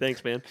 Hey,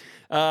 thanks, man.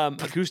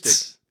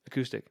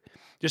 Acoustic.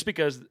 Just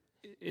because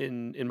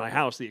in my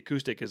house the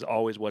acoustic is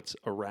always what's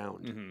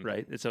around,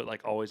 right? It's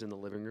like always in the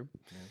living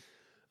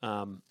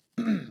room.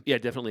 Yeah,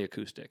 definitely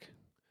acoustic.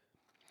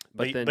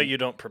 But then, you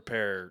don't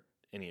prepare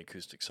any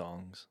acoustic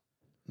songs.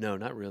 no,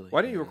 not really.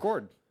 Why didn't you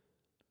record?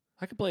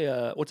 I could play.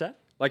 What's that?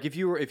 Like if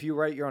you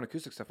write your own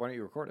acoustic stuff, why don't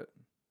you record it?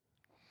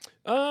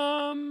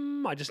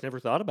 I just never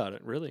thought about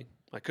it. Really,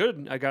 I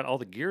could. I got all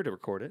the gear to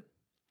record it.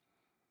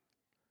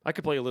 I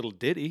could play a little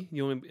ditty.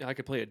 I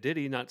could play a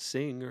ditty, not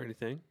sing or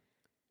anything.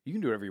 You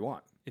can do whatever you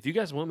want. If you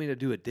guys want me to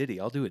do a ditty,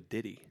 I'll do a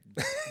ditty.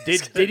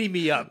 Diddy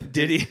me up.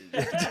 Ditty.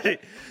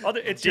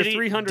 It's your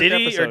 300th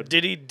Diddy episode. or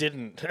Diddy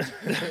didn't.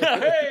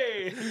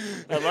 Hey,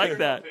 I like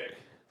that.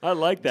 I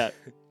like that.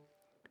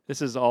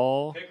 This is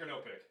all. Pick or no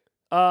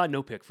pick?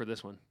 No pick for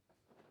this one.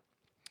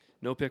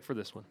 No pick for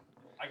this one.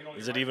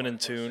 Is it even in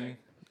tune?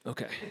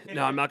 Okay.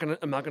 No, I'm not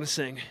gonna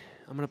sing.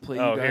 I'm gonna play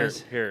Oh, you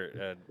guys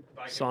here.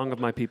 "Song of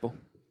My People."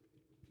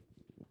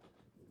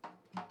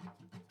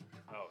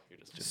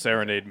 Just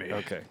serenade me.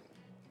 Okay.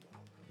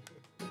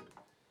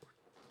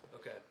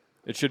 Okay.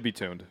 It should be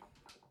tuned.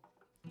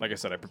 Like I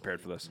said, I prepared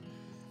for this.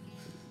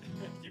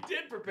 You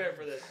did prepare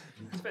for this.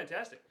 It's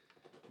fantastic.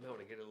 I want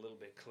to get a little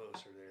bit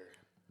closer there,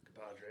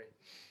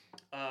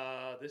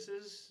 compadre. This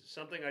is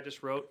something I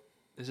just wrote.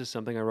 This is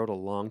something I wrote a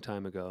long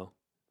time ago,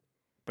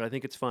 but I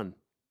think it's fun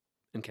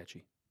and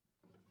catchy.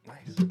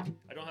 Nice.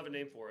 I don't have a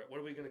name for it. What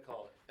are we going to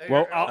call it?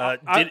 Well,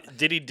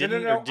 Diddy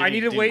didn't. no. Or Diddy I need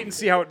to didn't? wait and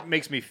see how it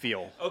makes me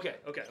feel. Okay.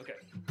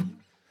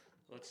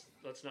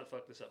 Let's not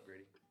fuck this up,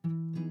 Grady.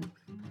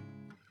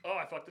 Oh,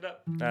 I fucked it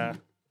up.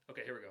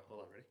 Okay, here we go.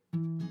 Hold on,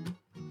 ready?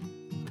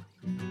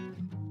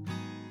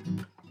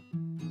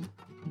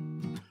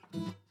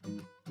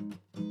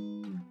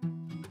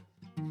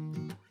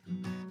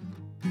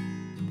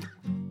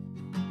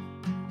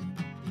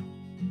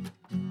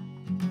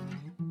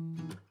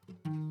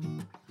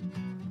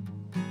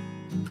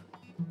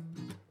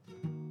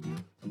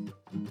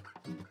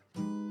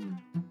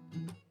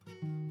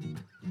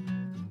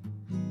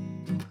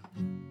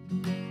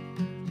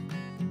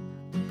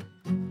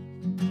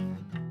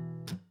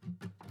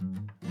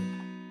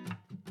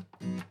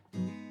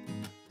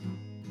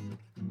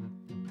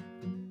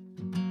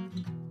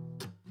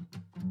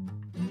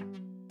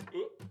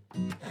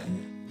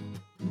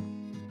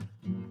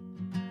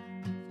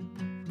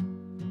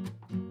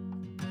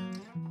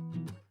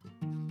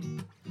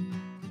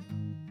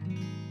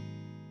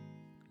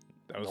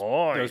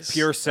 That was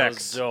pure sex. That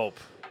was dope.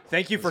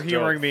 Thank you for That's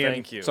humoring dope. me. Thank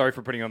and you. Sorry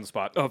for putting you on the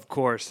spot. Of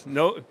course.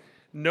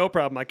 No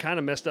problem. I kind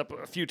of messed up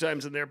a few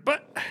times in there,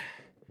 but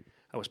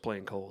I was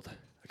playing cold.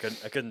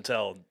 I couldn't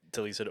tell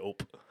until he said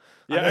 "ope."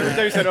 Yeah, every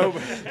time you said "oh,"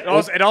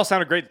 it all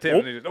sounded great to Tim.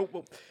 And he just,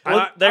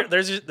 Well,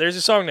 there's your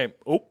song name.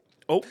 "Ope."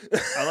 Oh,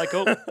 I like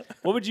oh.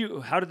 What would you?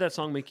 How did that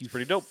song make you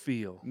pretty dope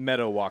feel?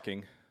 Meadow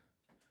walking,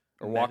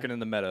 or walking in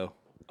the meadow.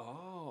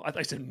 Oh, I thought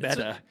you said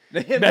meta.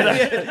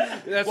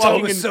 That Walking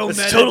song was in- so It's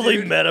meta, totally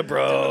dude. meta,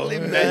 bro.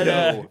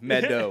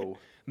 Meadow.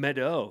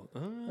 Meadow.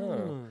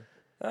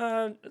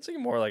 Oh. It's like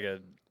more like a,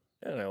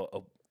 I don't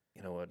know,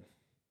 what?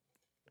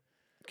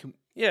 Can-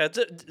 Yeah, it's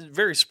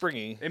very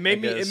springy. It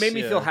made me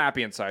feel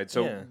happy inside.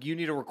 So Yeah. you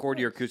need to record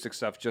your acoustic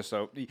stuff just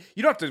so you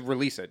don't have to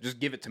release it. Just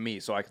give it to me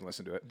so I can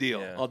listen to it. Deal.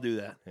 Yeah. I'll do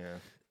that.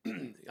 Yeah.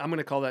 I'm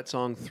gonna call that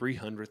song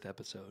 300th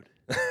episode.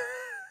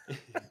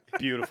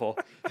 Beautiful.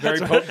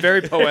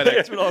 Very poetic.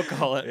 That's what I'll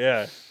call it.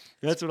 Yeah.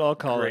 That's what I'll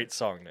call Great it.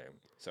 song name.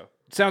 So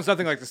it sounds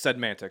nothing like the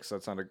Sedmantics. So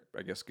it's not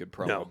I guess good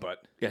promo, No.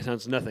 but Yeah,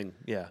 sounds nothing.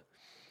 Yeah.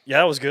 Yeah,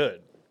 that was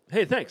good.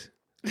 Hey, thanks.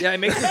 yeah, it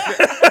makes me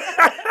feel,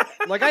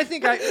 like I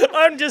think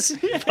I'm just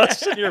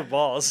busting your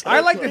balls. I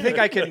like to think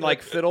I can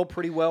like fiddle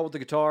pretty well with the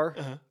guitar,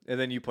 and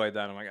then you played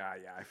that. I'm like,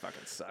 yeah, I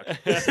fucking suck.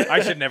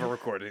 I should never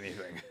record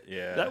anything.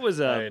 Yeah. That was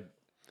I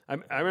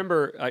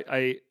remember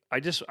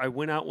I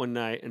went out one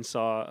night and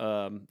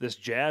saw this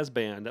jazz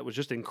band that was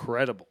just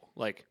incredible.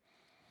 Like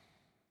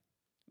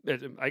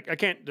I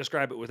can't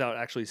describe it without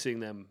actually seeing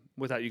them,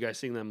 without you guys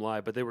seeing them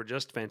live, but they were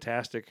just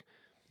fantastic.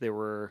 They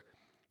were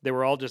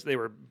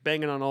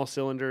banging on all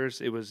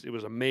cylinders. It was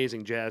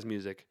amazing jazz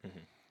music.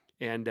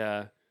 And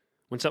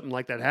when something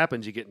like that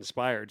happens, you get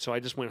inspired. So I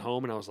just went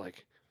home and I was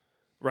like,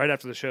 right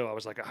after the show, I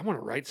was like, I want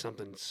to write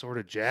something sort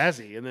of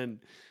jazzy, and then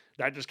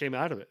that just came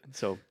out of it.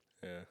 So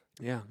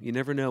yeah, you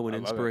never know when I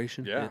love it.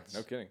 inspiration Yeah, hits.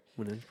 no kidding.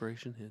 When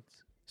inspiration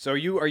hits. So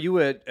are you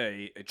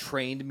a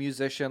trained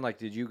musician? Like,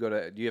 do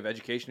you have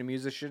education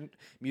in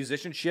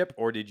musicianship,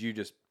 or did you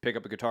just pick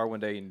up a guitar one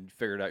day and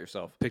figure it out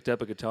yourself? Picked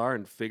up a guitar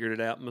and figured it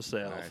out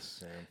myself.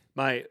 Nice.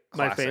 My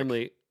Classic.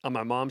 family on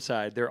my mom's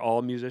side, they're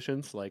all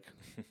musicians. Like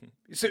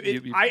So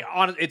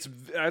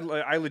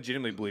I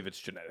legitimately believe it's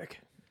genetic.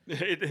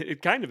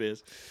 it kind of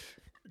is.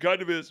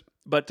 Kind of is.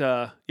 But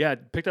yeah,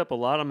 picked up a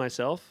lot on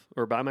myself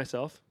or by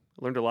myself.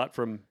 Learned a lot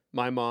from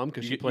my mom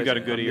because she plays you got a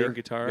good main ear.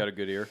 guitar. You got a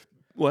good ear.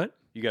 What?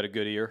 You got a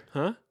good ear.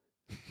 Huh?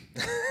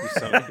 You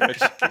son of a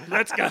bitch.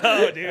 Let's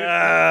go, dude.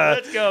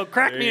 Let's go.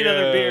 Crack me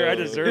another beer. I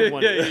deserve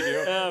one. Yeah, you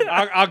do.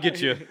 I'll get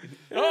you.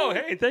 Oh,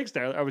 hey, thanks,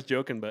 Tyler. I was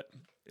joking, but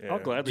I'll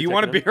gladly. Do you take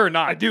want a another. beer or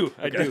not? I do.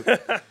 I do.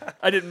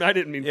 I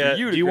didn't mean Yeah, for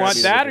you. Do to you grab want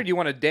me that, another or do you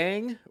want a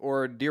Dang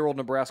or a dear old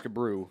Nebraska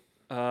brew?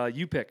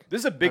 You pick.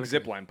 This is a big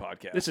zipline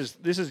podcast.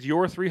 This is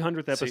your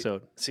 300th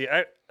episode. See,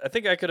 I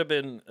think I could have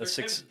been a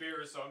six.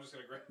 beers, so I'm just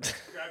gonna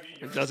grab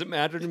you. It doesn't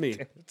matter to me.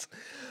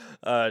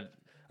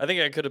 I think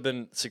I could have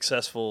been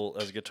successful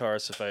as a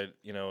guitarist if I,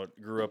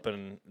 grew up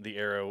in the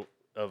era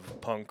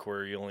of punk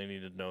where you only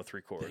needed to know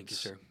 3 chords. Thank you,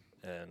 sir.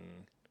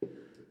 And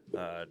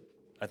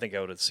I think I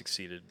would have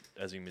succeeded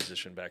as a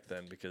musician back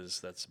then because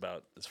that's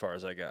about as far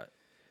as I got.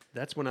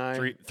 That's when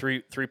I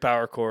Three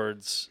power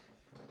chords.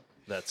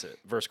 That's it.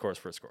 Verse, chorus,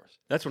 chorus.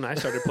 That's when I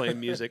started playing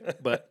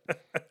music, but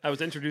I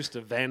was introduced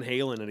to Van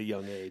Halen at a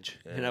young age,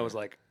 and I was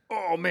like,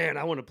 "Oh man,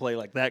 I want to play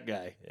like that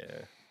guy." Yeah.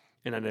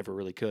 And I never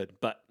really could,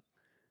 but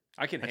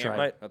I can tried.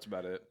 hammer. That's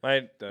about it.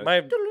 My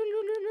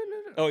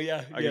oh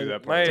yeah, I can do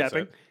that my part.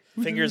 tapping.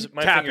 fingers,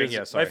 my Tapping, fingers, yeah,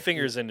 my sorry.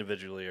 fingers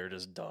individually are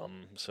just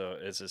dumb. So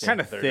it's just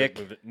Kinda they're- thick.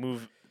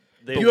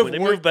 They You have they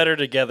work- move better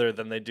together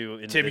than they do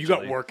individually. Tim, you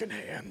got working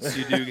hands.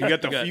 You do.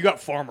 You got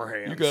farmer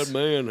hands.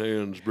 man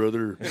hands,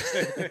 brother.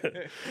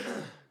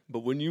 But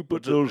when you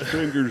put those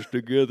fingers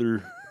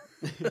together,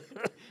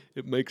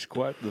 it makes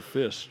quite the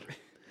fist.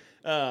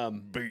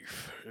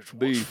 beef. It's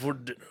Beef. for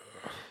dinner.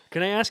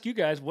 Can I ask you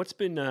guys what's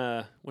been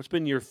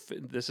your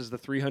this is the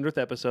 300th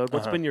episode.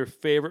 What's been your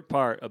favorite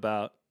part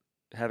about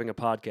having a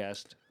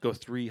podcast go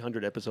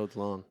 300 episodes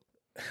long?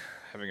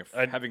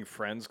 Having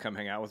friends come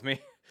hang out with me.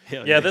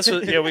 Hell Yeah, this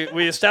was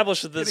we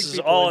established that this Getting is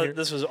people all in here.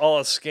 this was all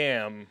a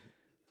scam.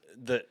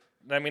 Not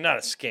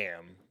a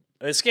scam.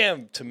 A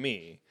scam to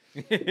me.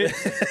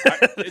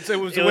 It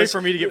was a way for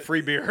me to get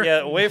free beer. Yeah,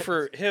 a way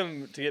for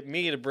him to get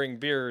me to bring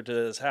beer to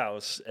his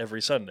house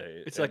every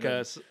Sunday. It's And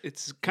like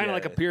it's kind of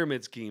like a Yeah.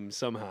 pyramid scheme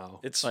somehow.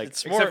 It's like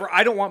it's Except more for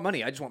I don't want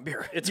money. I just want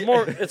beer.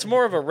 it's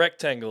more of a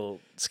rectangle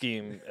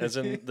scheme, as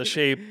in the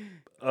shape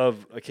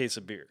of a case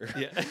of beer.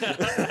 yeah.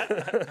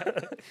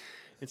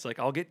 It's like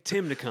I'll get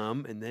Tim to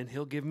come and then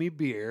he'll give me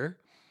beer.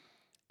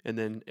 And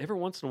then every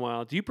once in a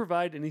while, do you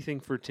provide anything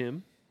for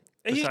Tim?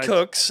 He Besides-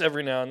 cooks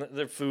every now and then.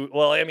 The food.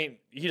 Well, I mean,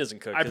 he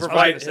doesn't cook. I His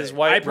provide wife- his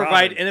wife. I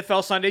provide Robin.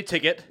 NFL Sunday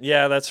ticket.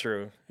 Yeah, that's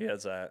true. He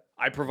has that.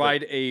 I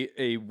provide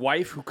a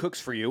wife who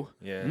cooks for you.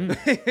 Yeah. You're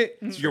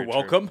very true.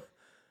 welcome.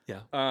 Yeah.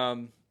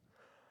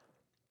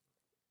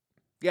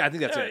 Yeah, I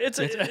think that's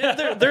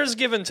it. There's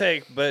give and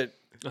take, but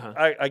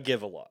Uh-huh. I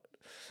give a lot.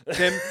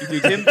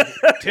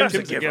 Tim's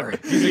a giver.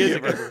 He is a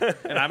giver.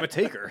 And I'm a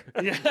taker.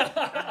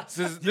 Yeah.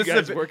 This You is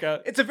guys a, work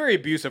out. It's a very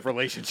abusive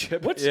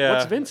relationship. What's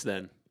Yeah. Vince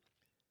then?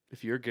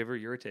 If you're a giver,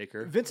 you're a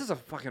taker. Vince is a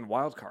fucking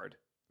wild card.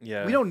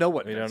 Yeah, We don't know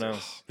what we Vince don't know.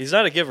 is. He's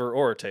not a giver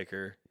or a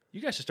taker.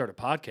 You guys should start a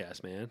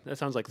podcast, man. That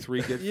sounds like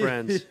three good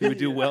friends who would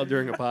do well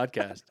during a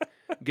podcast.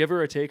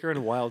 Giver, a taker, and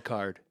a wild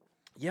card.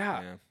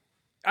 Yeah. Yeah.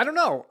 I don't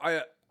know.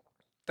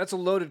 That's a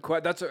loaded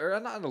question.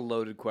 Not a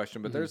loaded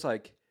question, but there's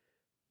like,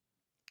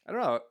 I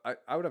don't know.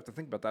 I would have to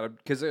think about that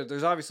because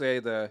there's obviously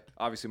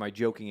my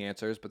joking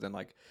answers, but then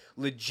like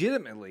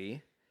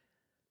legitimately,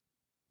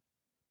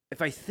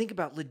 if I think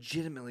about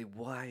legitimately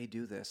why I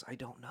do this, I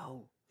don't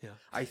know. Yeah.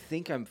 I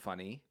think I'm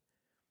funny.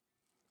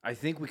 I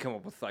think we come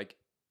up with like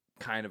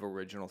kind of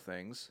original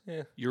things.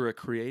 Yeah, You're a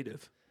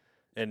creative.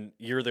 and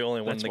you're the only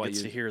one That's that why gets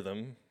you- to hear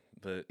them.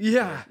 But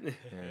Yeah.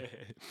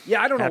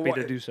 Yeah, I don't Happy know.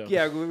 to do so.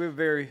 Yeah, we have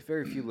very,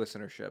 very few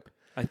listenership.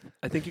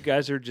 I think you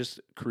guys are just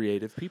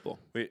creative people.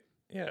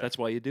 yeah, That's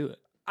why you do it.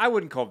 I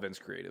wouldn't call Vince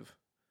creative.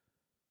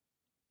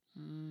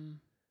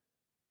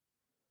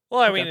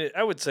 well, I mean,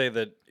 I would say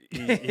that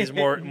he's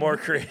more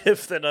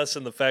creative than us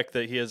in the fact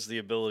that he has the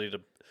ability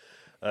to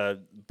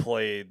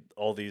play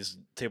all these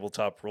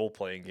tabletop role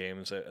playing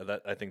games.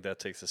 I think that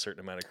takes a certain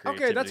amount of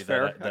creativity. Okay, that's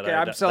fair. That Okay, I-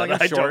 I'm that selling I him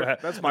don't short. ha-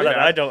 That's my that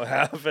bad. I don't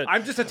have. And,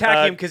 I'm just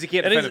attacking him because he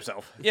can't and defend he's-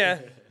 himself. Yeah,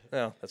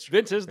 no, that's true.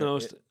 Vince is the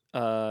most.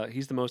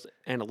 He's the most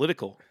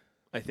analytical,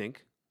 I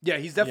think. Yeah,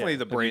 he's definitely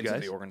the Of you brains of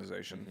guys? the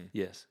organization.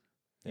 Yes.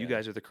 You Yeah.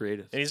 guys are the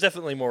creatives. And he's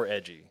definitely more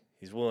edgy.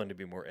 He's willing to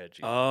be more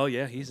edgy. Oh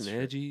yeah, he's an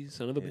edgy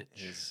son of a bitch.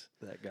 He's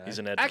That guy. he's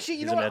an edge. Actually,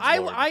 you he's know an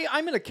what? edgelord.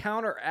 I'm going to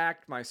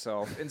counteract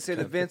myself and say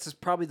that Vince is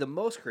probably the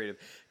most creative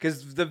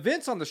because the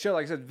Vince on the show,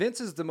 like I said, Vince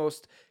is the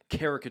most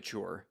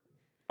caricature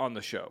on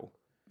the show.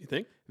 You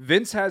think?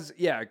 Vince has,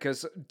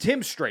 because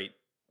Tim's straight.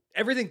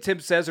 Everything Tim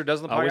says or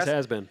does on the Always podcast,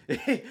 has been.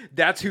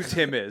 that's who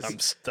Tim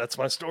is. That's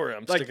my story.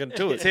 I'm Like, sticking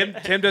to it.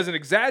 Tim doesn't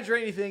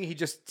exaggerate anything. He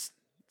just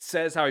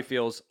says how he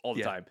feels all the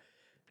Yeah. time.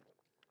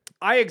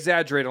 I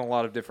exaggerate on a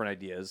lot of different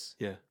ideas.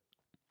 Yeah.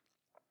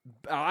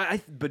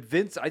 But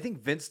Vince, I think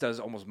Vince does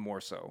almost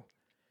more so.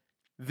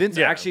 Vince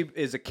Yeah. actually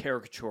is a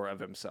caricature of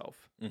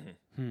himself.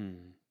 Hmm.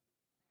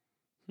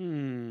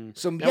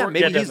 So Now yeah, we're- maybe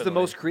yeah, he's the definitely.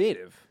 most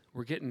creative.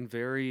 We're getting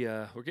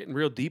we're getting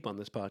real deep on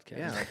this podcast.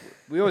 Yeah,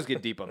 we always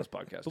get deep on this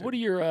podcast. But what are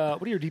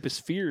your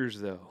deepest fears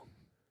though?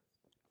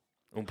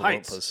 Oompa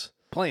Heights. Loompas.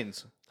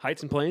 planes?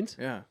 Heights and planes?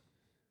 Yeah.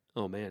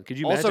 Oh man, could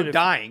you imagine Also if,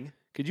 dying.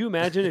 Could you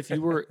imagine if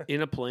you were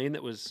in a plane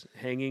that was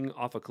hanging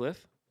off a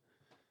cliff?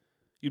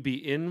 You'd be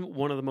in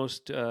one of the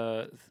most.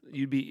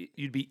 You'd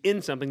be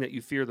in something that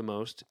you fear the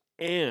most,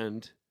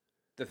 and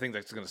The thing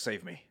that's going to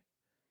save me.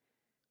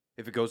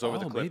 If it goes over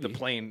the Oh, cliff, maybe. the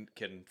plane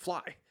can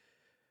fly.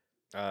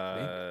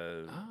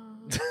 I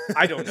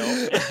I don't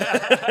know.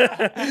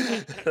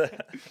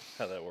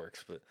 how that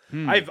works, but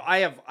I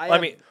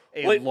have mean,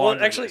 a wait, well,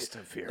 laundry actually, list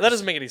of fears. that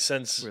doesn't make any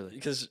sense Really?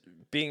 because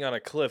being on a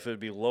cliff, it would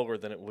be lower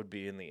than it would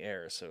be in the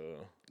air.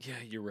 So yeah,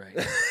 you're right.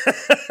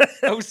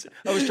 I was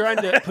trying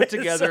to put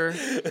together.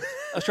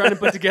 I was trying to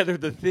put together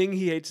the thing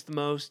he hates the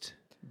most.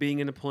 Being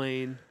in a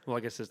plane. Well, I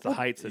guess it's the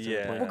heights that's in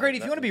yeah. the plane. Well, Grady,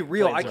 if you want to be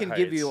real, I planes can are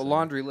give you a heights,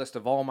 laundry list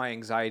of all my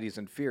anxieties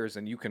and fears,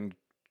 and you can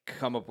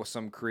come up with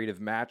some creative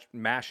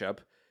mashup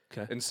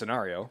Okay. and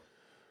scenario.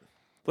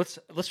 Let's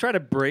try to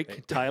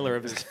break Tyler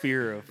of his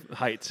fear of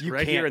heights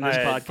right here in this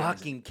I podcast.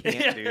 Fucking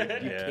can't, dude.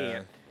 You Yeah.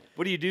 can't.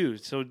 What do you do?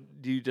 So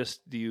do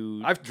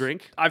you I've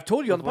drink? I've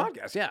told you on the Before?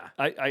 podcast. Yeah.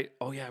 I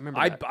remember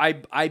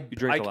that. I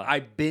drink a lot. I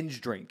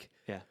binge drink.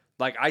 Yeah.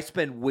 Like I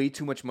spend way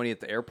too much money at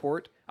the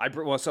airport. I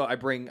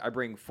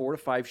bring 4 to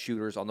 5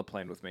 shooters on the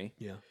plane with me.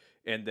 Yeah.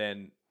 And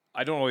then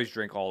I don't always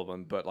drink all of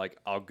them, but like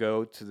I'll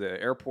go to the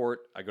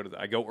airport. I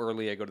go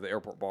early. I go to the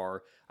airport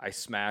bar. I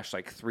smash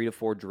like 3 to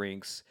 4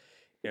 drinks,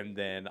 and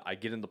then I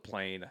get in the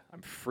plane.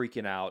 I'm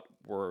freaking out.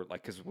 We're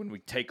like, because when we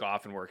take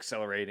off and we're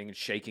accelerating and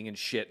shaking and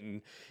shit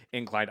and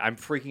inclined, I'm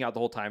freaking out the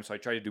whole time. So I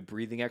try to do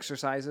breathing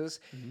exercises,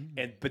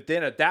 but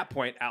then at that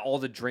point, at all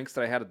the drinks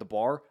that I had at the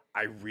bar,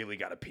 I really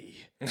gotta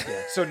pee.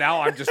 So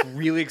now I'm just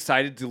really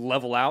excited to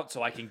level out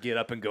so I can get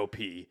up and go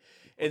pee.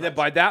 And then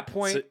by that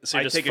point, So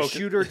you I just take a focus-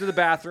 shooter to the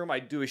bathroom. I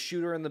do a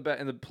shooter in the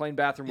plane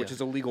bathroom, which Yeah.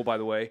 is illegal, by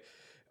the way.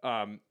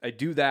 I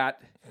do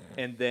that,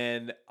 and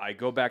then I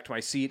go back to my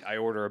seat. I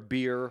order a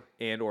beer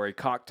and or a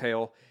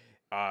cocktail,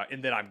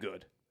 and then I'm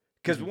good.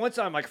 Because once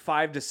I'm like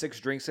 5 to 6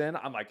 drinks in,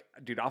 I'm like,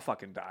 dude, I'll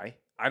fucking die.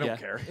 I don't Yeah.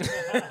 care.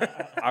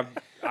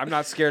 I'm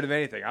not scared of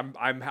anything.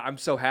 I'm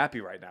so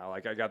happy right now.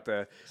 Like I got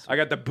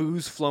the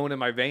booze flowing in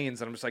my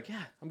veins, and I'm just like,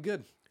 yeah, I'm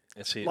good.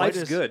 and see, Life's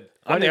does- good.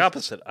 I'm the does-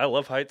 opposite. I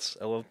love heights.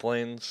 I love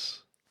planes.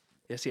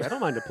 Yeah, see, I don't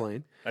mind a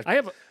plane.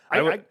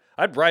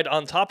 I'd ride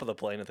on top of the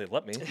plane if they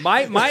let me.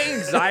 My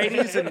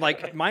anxieties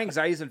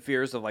and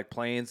fears of like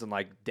planes and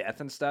like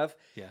death and stuff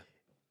Yeah.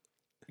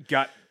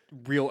 got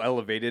real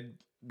elevated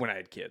when I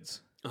had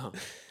kids. Uh-huh.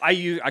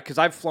 Because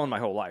I've flown my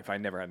whole life. I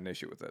never had an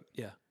issue with it.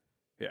 Yeah.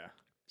 Yeah.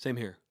 Same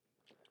here.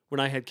 When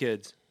I had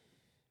kids,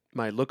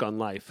 my look on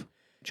life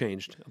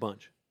changed a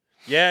bunch.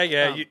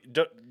 Yeah. You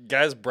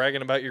guys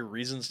bragging about your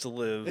reasons to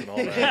live and all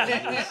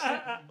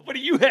that. What do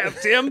you have,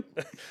 Tim?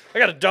 I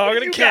got a dog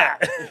and a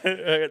cat.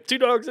 I got 2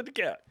 dogs and a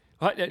cat.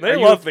 What? They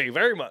love me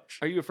very much.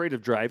 Are you afraid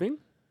of driving?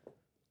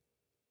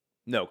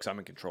 No, because I'm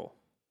in control.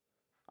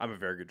 I'm a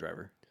very good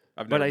driver.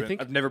 I've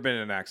never been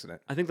in an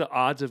accident. I think the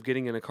odds of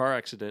getting in a car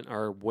accident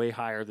are way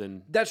higher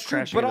than That's true,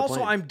 crashing but in a also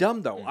plane. I'm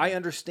dumb though. I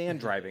understand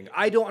driving.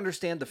 I don't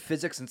understand the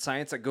physics and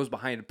science that goes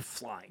behind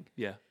flying.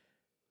 Yeah.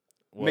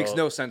 Makes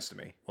no sense to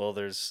me. Well,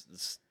 there's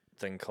this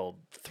thing called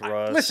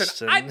thrust.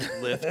 Listen, and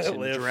lift and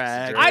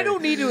drag. I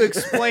don't need to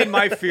explain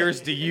my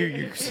fears to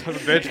you son of a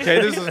bitch. Okay,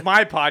 this is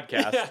my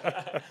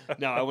podcast.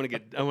 No, I want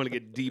to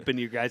get deep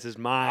into your guys'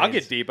 minds. I'll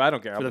get deep. I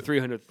don't care. for the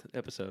 300th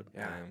episode.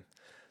 Yeah.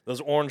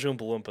 Those orange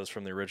Oompa Loompas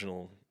from the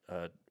original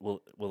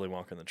Willy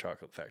Wonka and the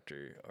Chocolate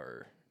Factory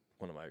are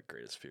one of my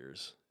greatest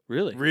fears.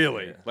 Really?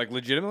 Really? Yeah. Like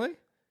legitimately?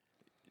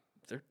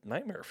 They're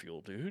nightmare fuel,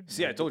 dude.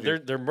 See, I told you.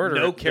 They're murder.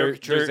 No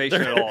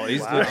characterization they're- at all.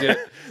 He's Wow. legit.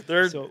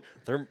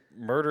 They're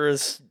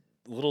murderous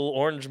little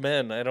orange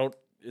men. I don't.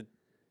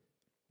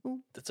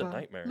 It's a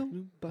nightmare.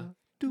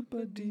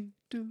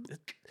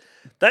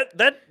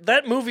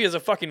 That movie is a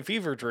fucking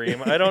fever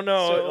dream. I don't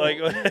know.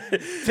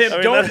 Tim,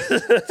 I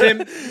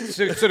mean, Tim.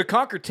 So to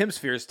conquer Tim's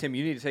fears, Tim,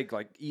 you need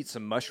to eat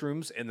some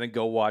mushrooms and then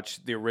go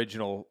watch the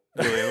original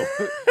Willy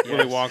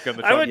Wonka and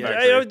the Chocolate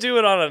Factory. I would do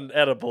it on an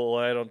edible.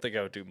 I don't think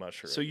I would do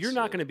mushrooms. So you're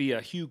not going to be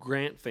a Hugh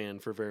Grant fan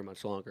for very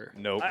much longer.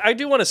 Nope. I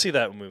do want to see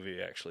that movie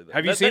actually.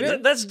 Have you seen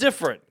it? That's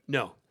different.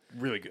 No.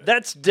 Really good.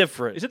 That's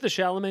different. Is it the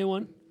Chalamet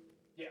one?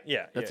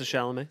 Yeah, That's a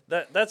Chalamet.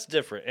 That's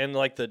different, and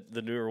like the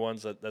newer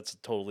ones, that's a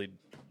totally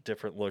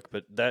different look.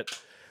 But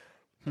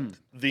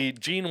the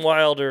Gene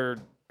Wilder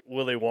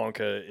Willy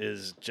Wonka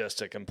is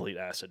just a complete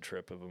acid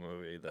trip of a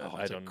movie. That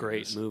I It's a don't.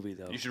 great movie,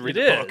 though. You should read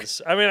It the book.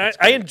 is. I mean,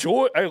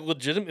 I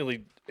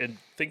legitimately and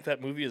think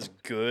that movie is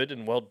good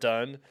and well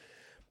done,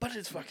 but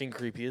it's fucking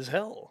creepy as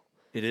hell.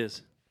 It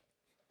is.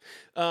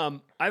 I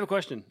have a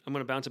question. I'm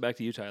going to bounce it back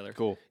to you, Tyler.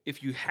 Cool.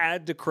 If you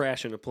had to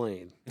crash in a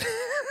plane,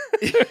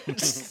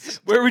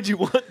 where would you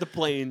want the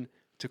plane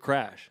to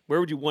crash? Where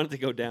would you want it to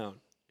go down?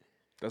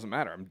 Doesn't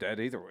matter. I'm dead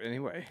either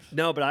anyway.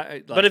 No,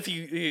 but But if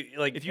you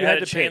if you had had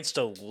a to pick- chance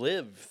to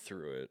live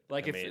through it,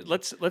 like I if mean,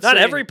 let's not say,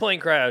 every plane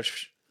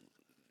crash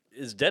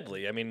is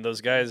deadly. I mean,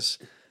 those guys,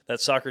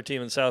 that soccer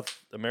team in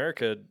South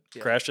America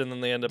crashed and then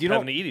they end up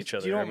having to eat each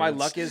other. Do you know I what my mean,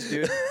 luck is,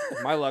 dude?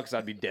 My luck is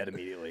I'd be dead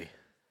immediately.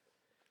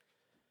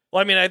 Well,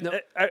 I mean,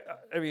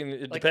 I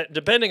mean,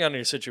 depending on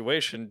your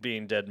situation,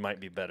 being dead might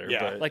be better.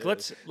 Yeah. but,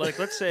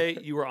 let's say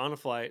you were on a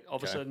flight. All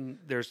of a sudden,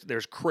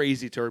 there's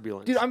crazy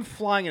turbulence. Dude, I'm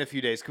flying in a few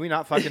days. Can we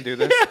not fucking do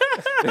this?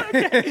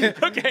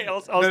 okay,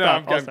 I'll stop.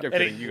 I'm I'll stop.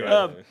 kidding. You go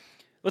ahead.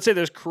 Let's say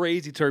there's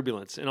crazy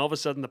turbulence, and all of a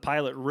sudden the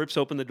pilot rips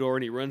open the door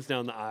and he runs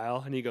down the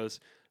aisle and he goes,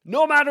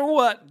 "No matter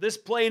what, this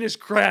plane is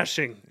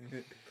crashing."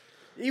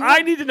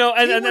 I need to know.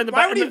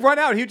 Why would he run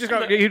out? He'd just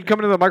go. He'd come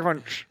into the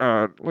microphone.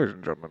 Ladies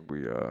and gentlemen,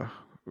 we've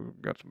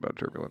got some bad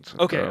turbulence.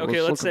 Okay,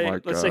 Let's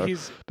let's say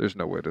he's. There's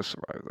no way to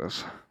survive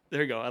this.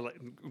 There you go. I like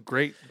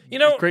great. You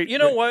know great.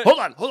 what? Hold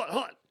on.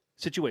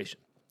 Situation.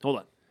 Hold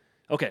on.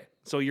 Okay,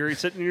 so you're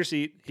sitting in your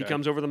seat. He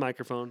comes over the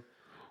microphone.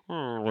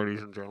 Oh,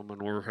 ladies and gentlemen,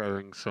 we're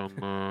having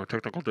some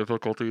technical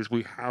difficulties.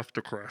 We have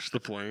to crash the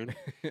plane.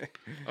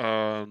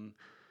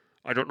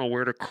 I don't know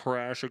where to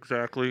crash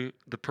exactly.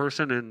 The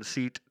person in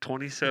seat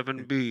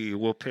 27B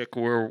will pick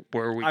where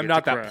we I'm get not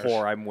to that crash.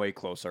 poor. I'm way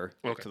closer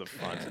Okay. to the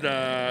front.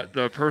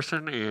 The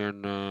person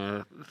in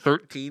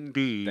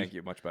 13D Thank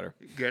you. Much better.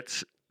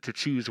 gets to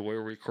choose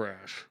where we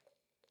crash.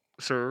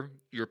 Sir,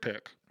 your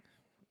pick.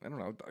 I don't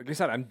know. Like I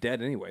said, I'm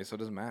dead anyway, so it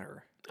doesn't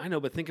matter. I know,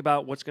 but think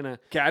about what's gonna.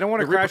 Okay, I don't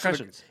want to The crash.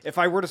 repercussions. If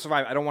I were to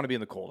survive, I don't want to be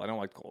in the cold. I don't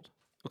like the cold.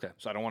 Okay.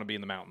 So I don't want to be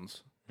in the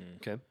mountains.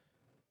 Okay.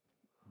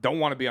 Don't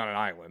want to be on an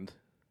island.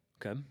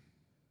 Okay.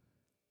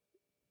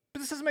 But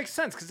this doesn't make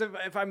sense because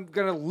if I'm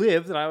gonna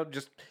live, then I would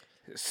just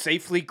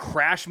safely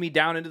crash me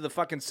down into the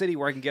fucking city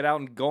where I can get out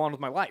and go on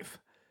with my life.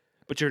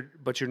 But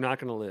you're not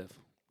gonna live.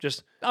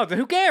 Just Oh, then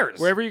who cares?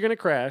 wherever you're gonna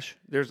crash,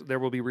 there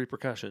will be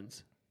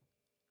repercussions.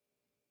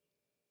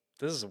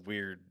 This is a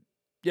weird.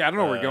 Yeah, I don't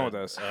know where we're going with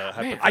this.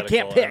 I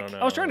can't pick.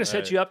 I was trying to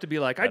set you up to be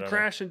like, I'd don't know.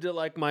 crash into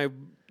like my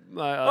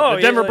Oh, the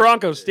yeah, Denver like-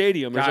 Broncos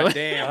stadium or God something.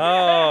 damn.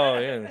 Oh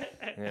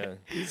yeah.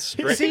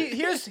 Straight, See,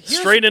 here's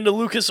straight into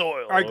Lucas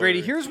Oil. All right,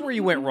 Grady. Here's where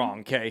you went wrong.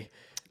 Okay,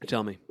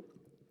 Tell me.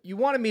 you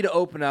wanted me to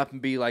open up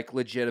and be like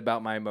legit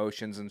about my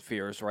emotions and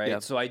fears, right?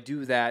 Yep. So I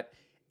do that.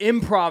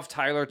 Improv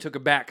Tyler took a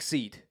back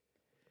seat.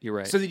 You're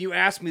right. So then you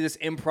asked me this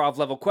improv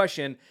level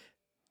question.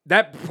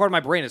 That part of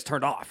my brain is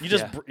turned off. You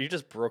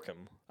just broke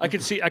him. I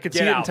could see Get it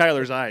in out.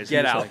 Tyler's eyes. He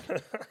Get was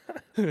out.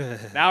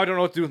 like, Now I don't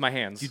know what to do with my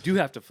hands. you do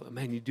have to,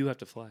 man. You do have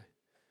to fly.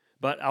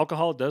 But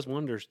alcohol does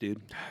wonders,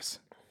 dude. Yes.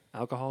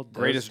 Alcohol does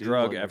Greatest do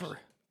drug wonders. ever.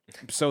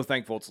 I'm so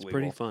thankful it's legal.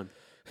 Pretty fun.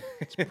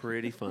 It's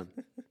pretty fun.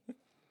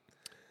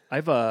 I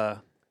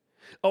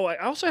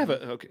also have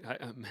a. Okay,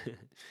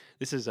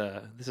 this is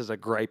a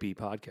gripey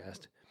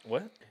podcast.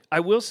 What?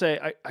 I will say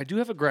I do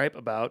have a gripe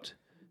about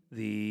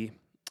the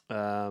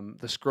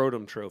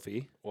scrotum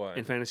trophy Why?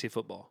 in fantasy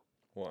football.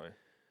 Why?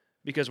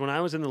 because when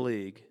I was in the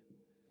league,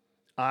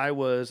 I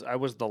was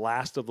the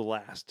last of the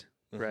last,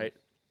 right?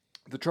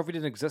 The trophy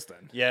didn't exist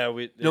then. Yeah,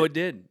 No, it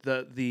did.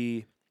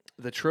 The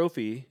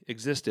trophy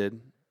existed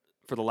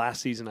for the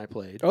last season I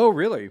played. Oh,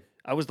 really?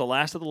 I was the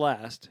last of the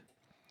last,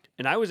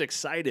 and I was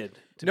excited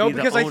to No, be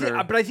because the owner.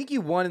 I think you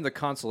won in the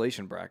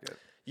consolation bracket.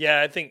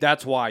 Yeah, I think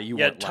That's why you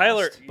went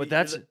Tyler. last. But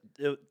that's-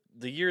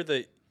 the year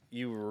that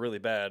you were really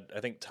bad. I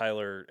think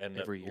Tyler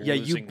ended Every up year.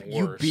 Yeah, losing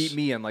you worse. beat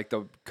me in like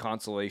the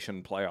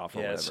consolation playoff or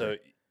Yeah, whatever. so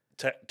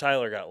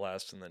Tyler got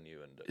last, and then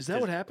you ended. Is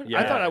that what happened? Yeah.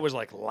 I thought I was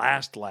like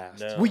last.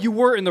 No. Well, you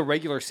were in the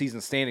regular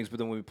season standings, but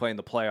then when we play in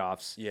the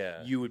playoffs,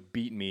 Yeah. you would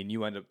beat me, and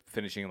you end up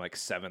finishing like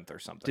 7th or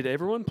something. Did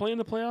everyone play in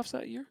the playoffs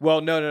that year?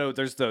 Well, no.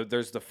 There's the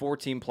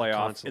 4-team playoff, and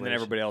Consolation. then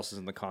everybody else is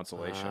in the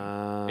consolation.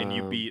 And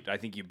I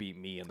think you beat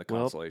me in the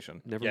well,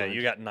 consolation. Never Yeah, mind.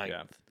 you got 9th.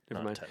 Yeah.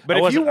 Never mind. 10th. But I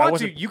if you wasn't- I want to,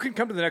 wasn't- you can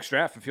come to the next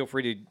draft and feel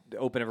free to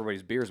open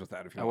everybody's beers with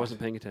that if you I want. wasn't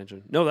paying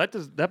attention. No,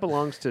 that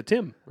belongs to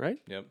Tim, right?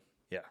 Yep.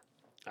 Yeah.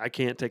 I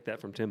can't take that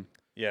from Tim.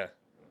 Yeah.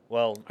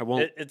 Well, I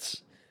won't.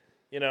 It's,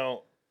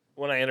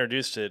 when I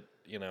introduced it,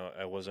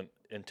 I wasn't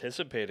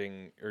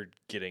anticipating or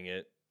getting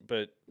it.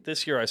 But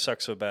this year I suck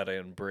so bad I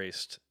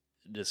embraced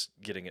just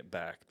getting it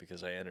back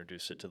because I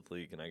introduced it to the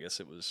league. And I guess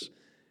it was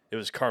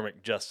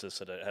karmic justice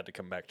that it had to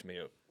come back to me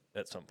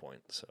at some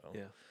point. So,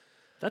 Yeah.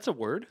 That's a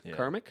word, Yeah.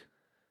 karmic.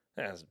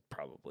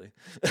 Probably.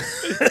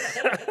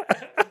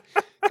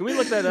 Can we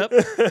look that up?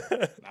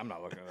 I'm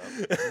not looking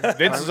it up.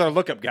 Vince is our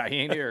lookup guy. He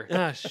ain't here.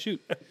 Ah,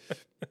 shoot.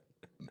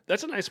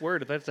 That's a nice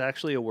word. If that's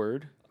actually a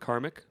word,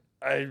 karmic.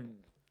 I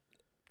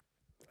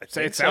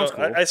Say think it sounds so.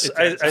 cool. I It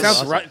sounds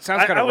awesome. It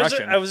sounds kind of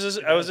Russian. I was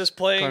just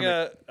playing.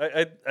 Karmic.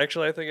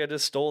 I think I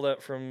just stole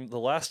that from The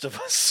Last of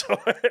Us. So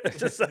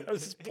I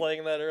was just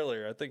playing that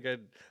earlier. I think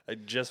I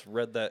just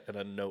read that in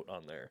a note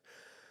on there.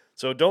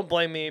 So don't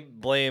blame me.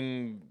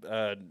 Blame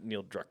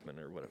Neil Druckmann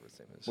or whatever his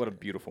name is. What a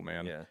beautiful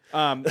man. Yeah.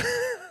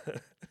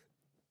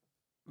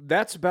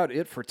 That's about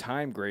it for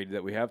time, Grady,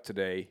 that we have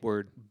today.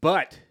 Word.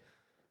 But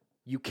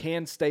you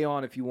can stay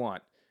on if you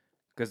want,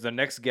 because the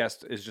next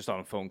guest is just on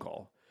a phone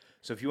call.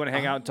 So if you want to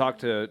hang out and talk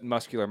to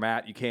Muscular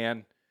Matt, you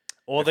can.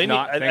 Well, If they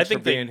not, need. I thanks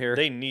think for being here.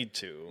 they need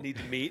to Need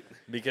to meet.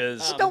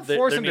 because Don't they-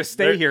 force they're him need- to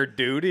stay they're- here,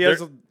 dude. He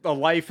has a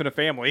life and a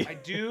family. I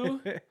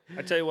do.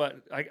 I tell you what.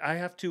 I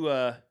have to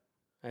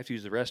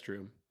use the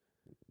restroom.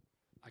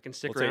 I can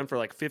stick We'll around take- for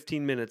like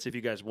 15 minutes if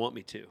you guys want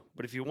me to.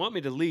 But if you want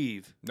me to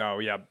leave, No,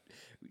 yeah.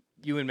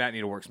 You and Matt need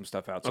to work some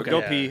stuff out. So Okay. go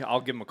Yeah. pee.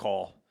 I'll give him a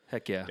call,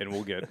 heck yeah. and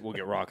we'll get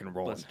rocking and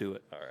rolling. Let's do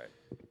it. All right.